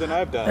do more than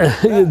I've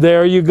done.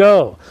 There you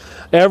go.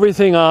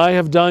 Everything I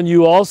have done,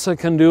 you also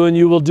can do, and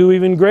you will do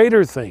even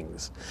greater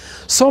things.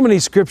 So many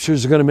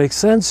scriptures are going to make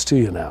sense to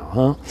you now,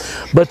 huh?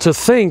 But to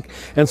think,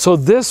 and so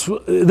this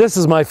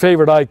is my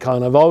favorite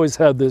icon. I've always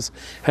had this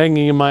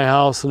hanging in my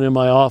house and in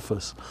my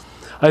office.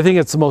 I think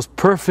it's the most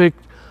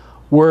perfect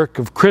work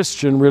of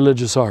Christian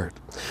religious art.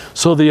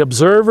 So the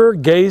observer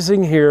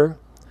gazing here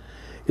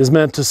is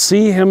meant to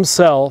see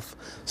himself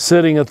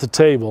sitting at the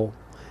table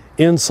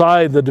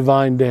inside the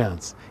divine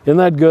dance. Isn't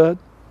that good?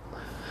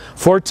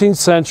 14th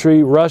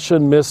century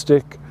Russian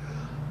mystic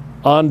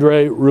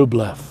Andrei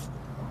Rublev.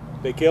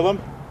 They kill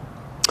him?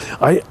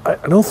 I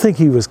don't think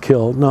he was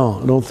killed. No,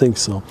 I don't think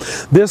so.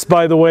 This,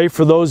 by the way,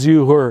 for those of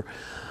you who are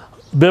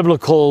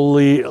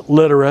biblically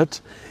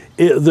literate,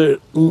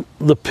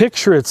 the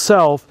picture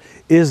itself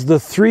is the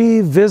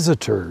three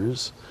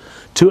visitors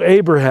to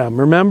Abraham.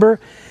 Remember,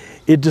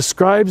 it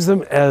describes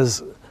them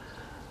as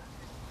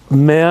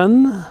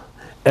men,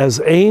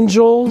 as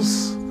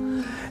angels,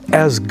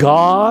 as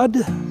God.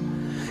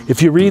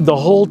 If you read the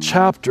whole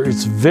chapter,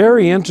 it's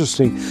very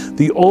interesting,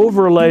 the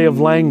overlay of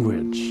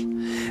language.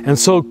 And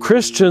so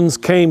Christians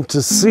came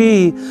to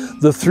see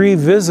the three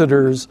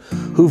visitors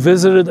who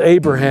visited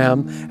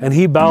Abraham, and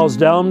he bows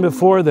down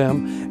before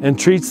them and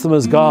treats them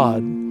as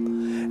God,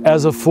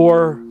 as a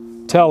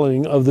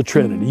foretelling of the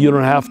Trinity. You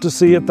don't have to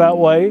see it that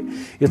way.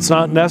 It's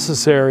not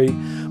necessary.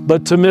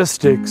 But to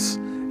mystics,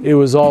 it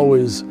was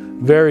always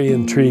very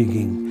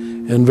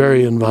intriguing and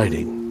very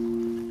inviting.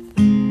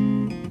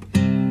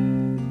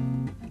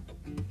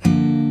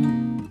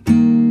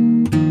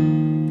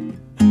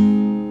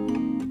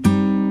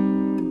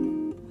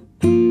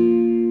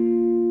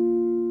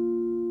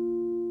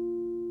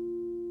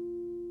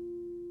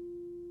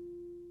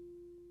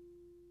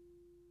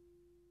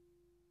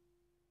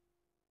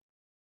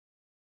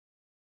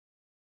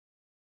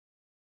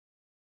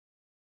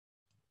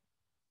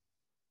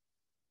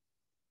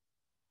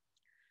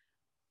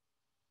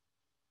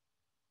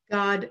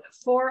 God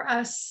for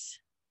us,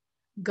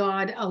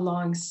 God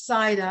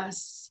alongside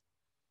us,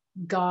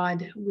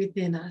 God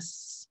within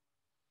us.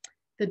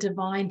 The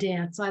divine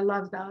dance, I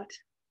love that.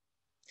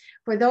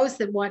 For those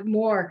that want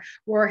more,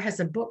 Rohr has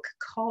a book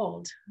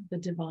called The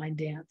Divine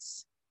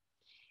Dance.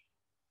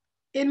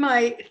 In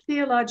my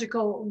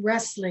theological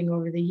wrestling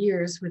over the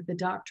years with the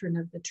doctrine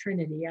of the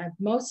Trinity, I've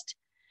most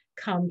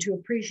come to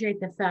appreciate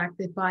the fact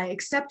that by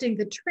accepting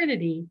the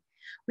Trinity,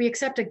 we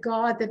accept a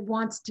God that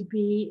wants to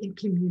be in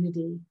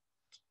community,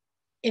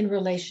 in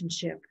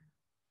relationship.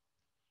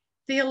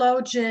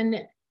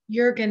 Theologian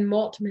Jürgen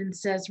Moltmann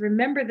says,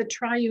 remember the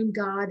triune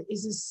God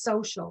is a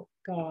social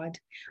God,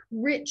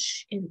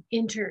 rich in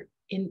internal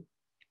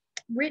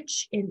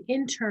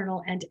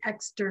and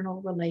external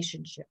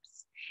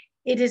relationships.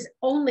 It is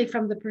only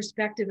from the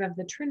perspective of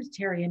the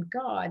Trinitarian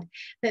God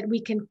that we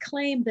can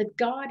claim that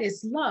God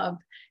is love,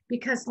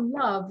 because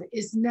love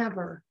is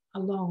never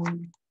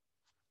alone.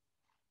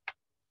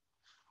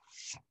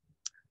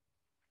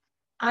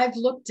 I've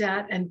looked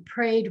at and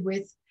prayed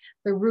with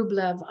the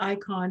Rublev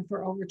icon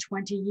for over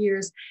 20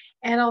 years.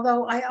 And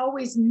although I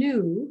always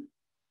knew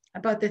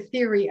about the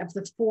theory of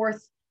the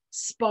fourth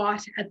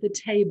spot at the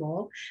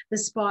table, the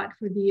spot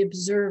for the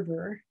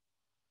observer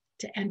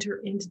to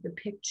enter into the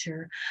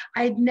picture,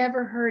 I'd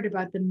never heard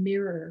about the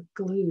mirror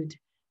glued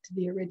to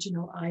the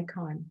original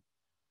icon.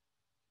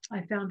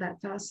 I found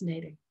that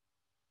fascinating.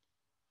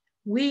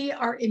 We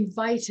are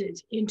invited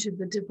into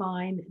the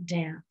divine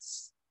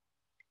dance.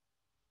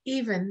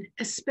 Even,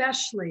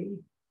 especially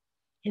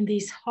in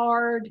these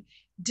hard,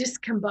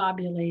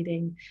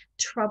 discombobulating,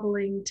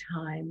 troubling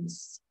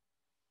times.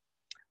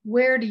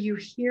 Where do you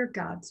hear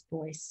God's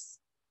voice?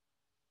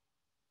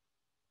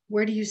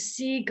 Where do you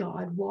see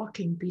God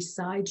walking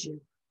beside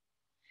you?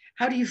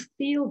 How do you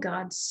feel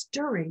God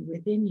stirring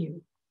within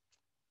you?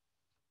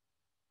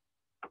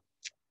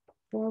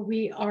 For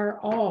we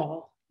are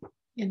all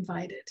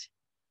invited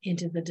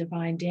into the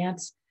divine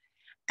dance.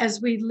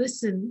 As we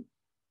listen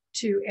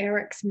to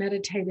Eric's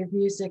meditative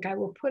music, I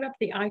will put up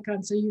the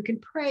icon so you can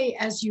pray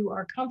as you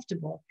are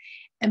comfortable,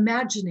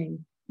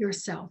 imagining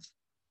yourself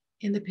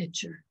in the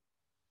picture.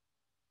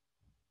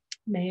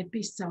 May it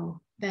be so.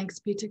 Thanks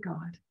be to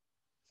God.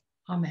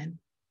 Amen.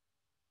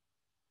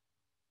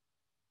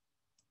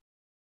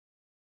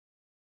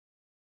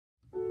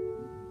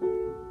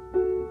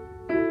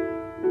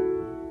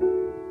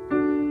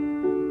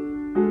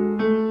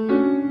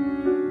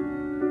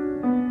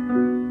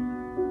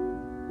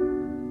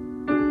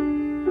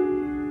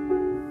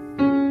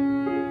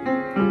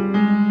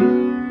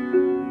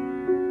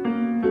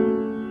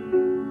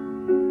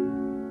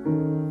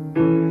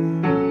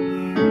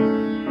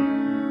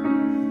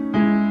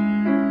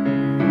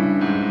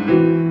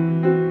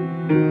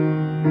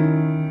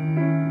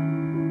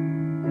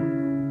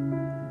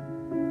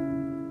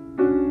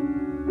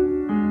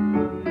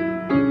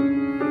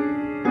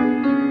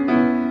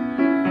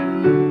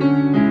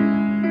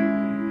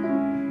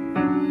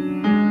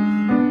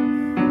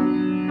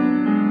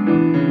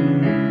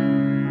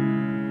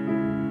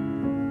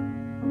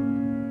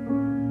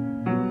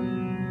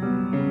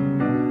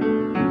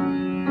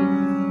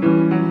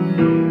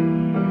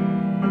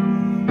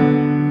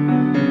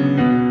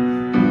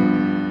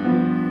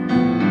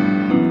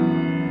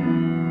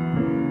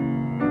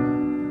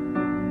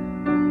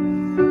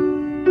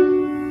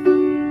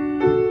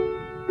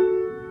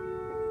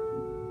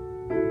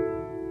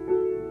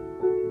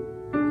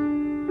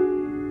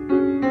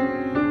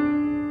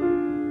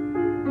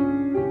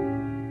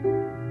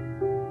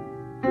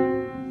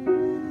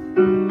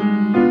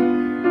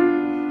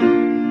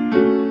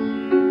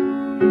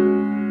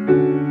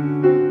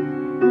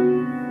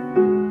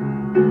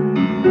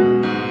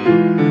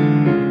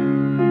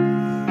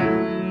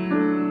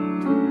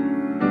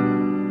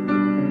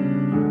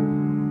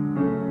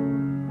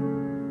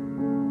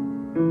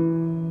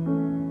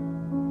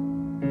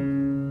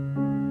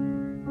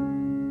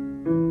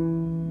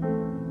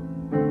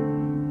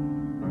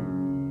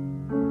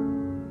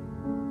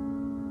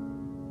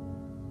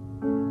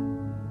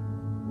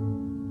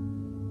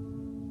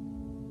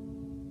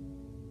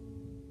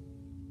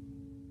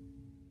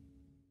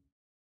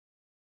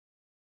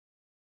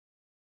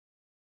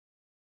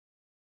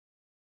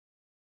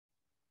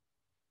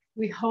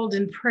 We hold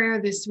in prayer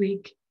this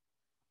week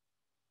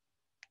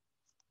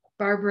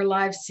Barbara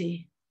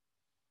Livesey,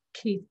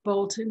 Keith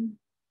Bolton,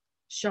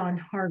 Sean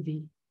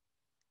Harvey,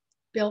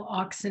 Bill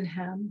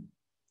Oxenham,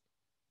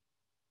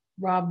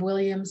 Rob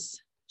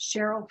Williams,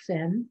 Cheryl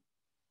Finn,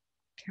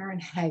 Karen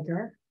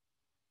Hager,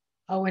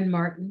 Owen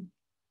Martin,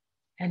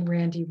 and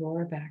Randy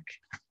Rohrbeck.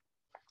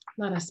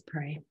 Let us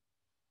pray.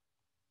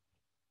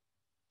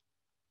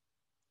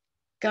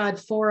 God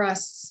for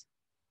us,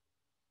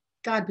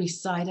 God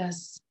beside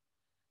us,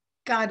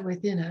 God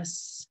within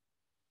us.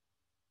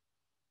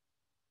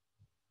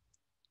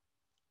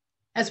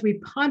 As we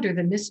ponder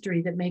the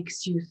mystery that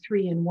makes you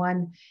three in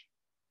one,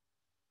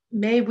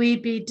 may we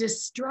be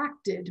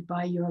distracted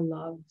by your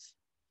love.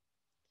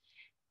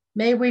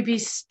 May we be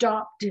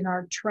stopped in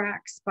our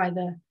tracks by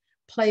the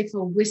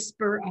playful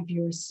whisper of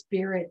your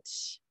spirit,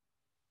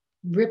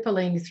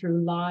 rippling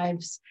through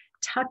lives,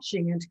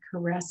 touching and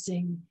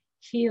caressing,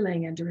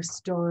 healing and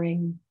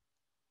restoring.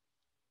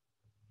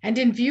 And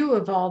in view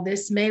of all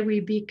this, may we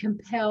be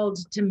compelled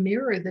to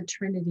mirror the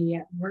Trinity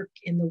at work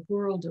in the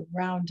world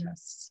around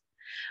us,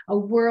 a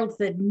world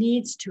that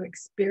needs to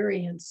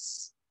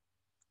experience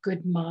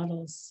good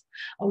models,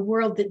 a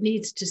world that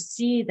needs to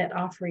see that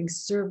offering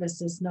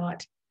service is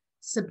not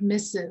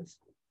submissive,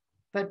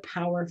 but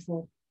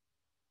powerful.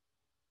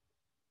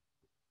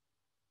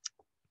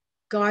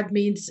 God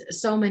means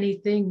so many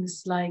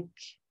things like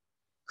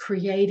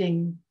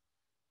creating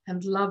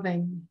and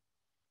loving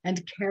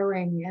and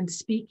caring and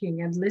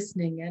speaking and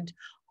listening and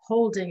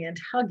holding and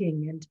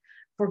hugging and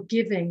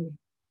forgiving,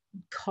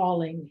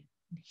 calling,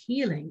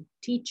 healing,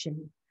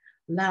 teaching,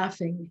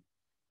 laughing,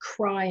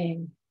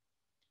 crying,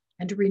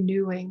 and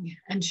renewing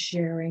and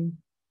sharing.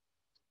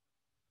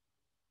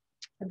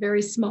 A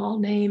very small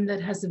name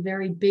that has a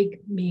very big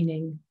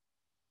meaning.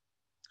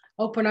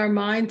 Open our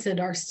minds and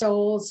our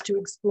souls to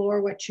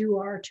explore what you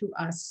are to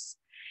us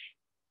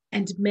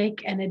and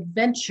make an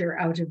adventure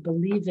out of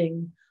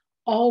believing,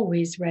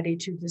 always ready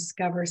to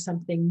discover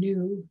something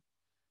new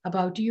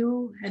about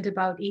you and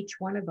about each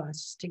one of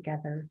us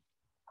together.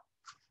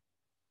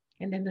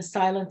 And in the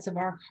silence of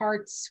our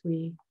hearts,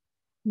 we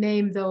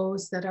name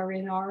those that are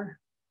in our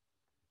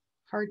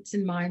hearts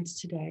and minds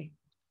today.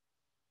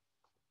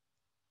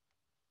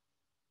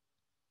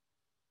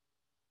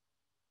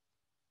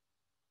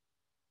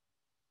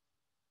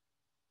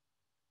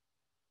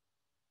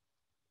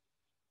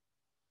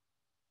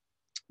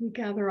 We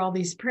gather all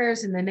these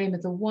prayers in the name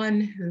of the one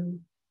who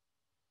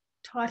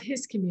taught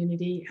his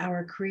community,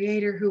 our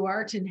Creator, who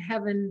art in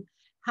heaven,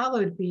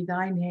 hallowed be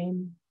thy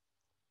name.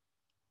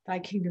 Thy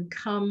kingdom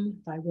come,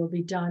 thy will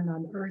be done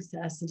on earth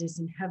as it is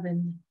in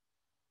heaven.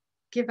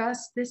 Give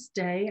us this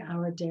day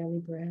our daily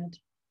bread.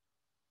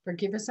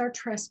 Forgive us our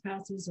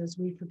trespasses as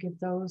we forgive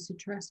those who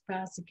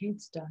trespass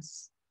against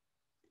us.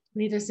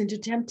 Lead us into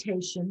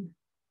temptation,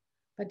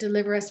 but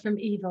deliver us from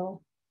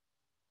evil.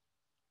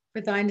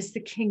 For thine is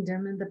the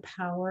kingdom and the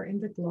power and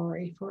the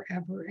glory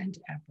forever and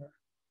ever.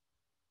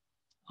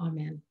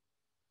 Amen.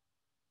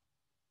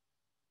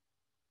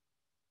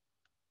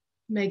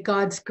 May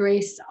God's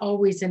grace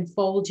always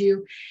enfold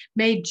you.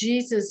 May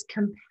Jesus'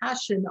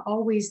 compassion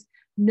always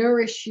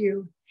nourish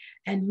you.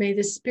 And may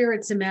the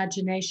Spirit's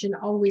imagination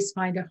always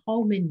find a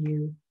home in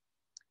you.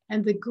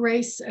 And the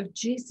grace of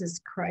Jesus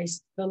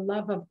Christ, the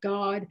love of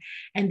God,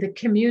 and the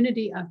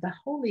community of the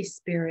Holy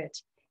Spirit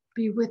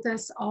be with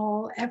us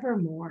all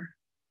evermore.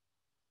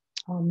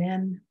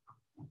 Amen.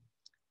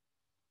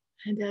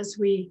 And as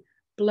we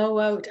blow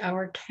out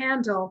our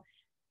candle,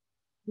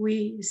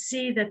 we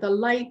see that the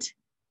light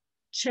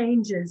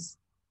changes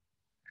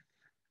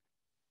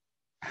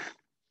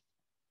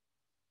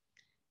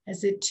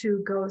as it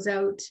too goes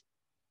out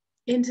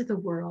into the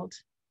world.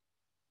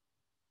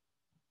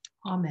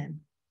 Amen.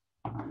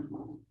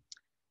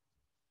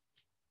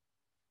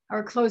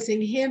 Our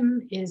closing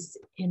hymn is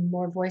in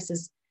More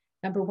Voices,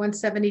 number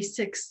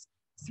 176,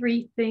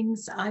 Three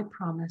Things I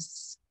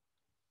Promise.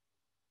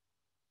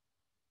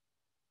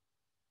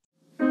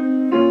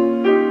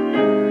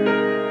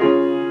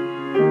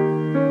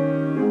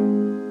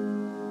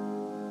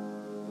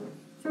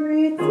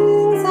 Three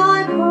things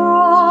I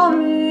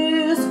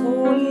promise,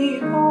 Holy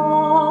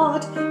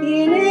God,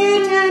 in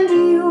age and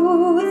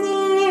youth,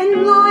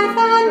 in life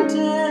and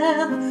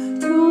death,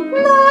 to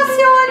bless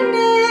your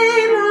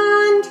name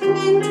and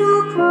cling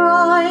to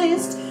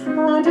Christ,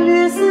 and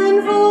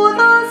listen for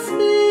the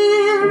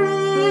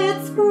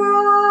Spirit's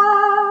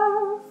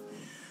breath.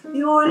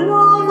 Your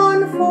love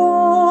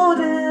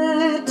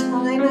unfolded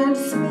time and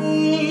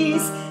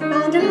space,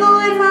 and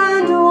life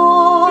and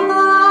all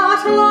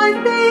that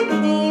life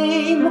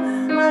became,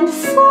 and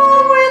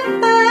so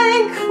with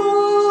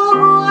thankful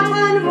heart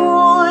and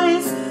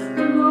voice,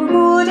 through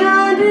good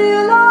and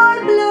ill I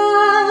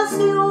bless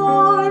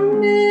your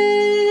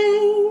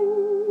name.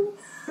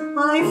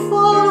 I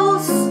follow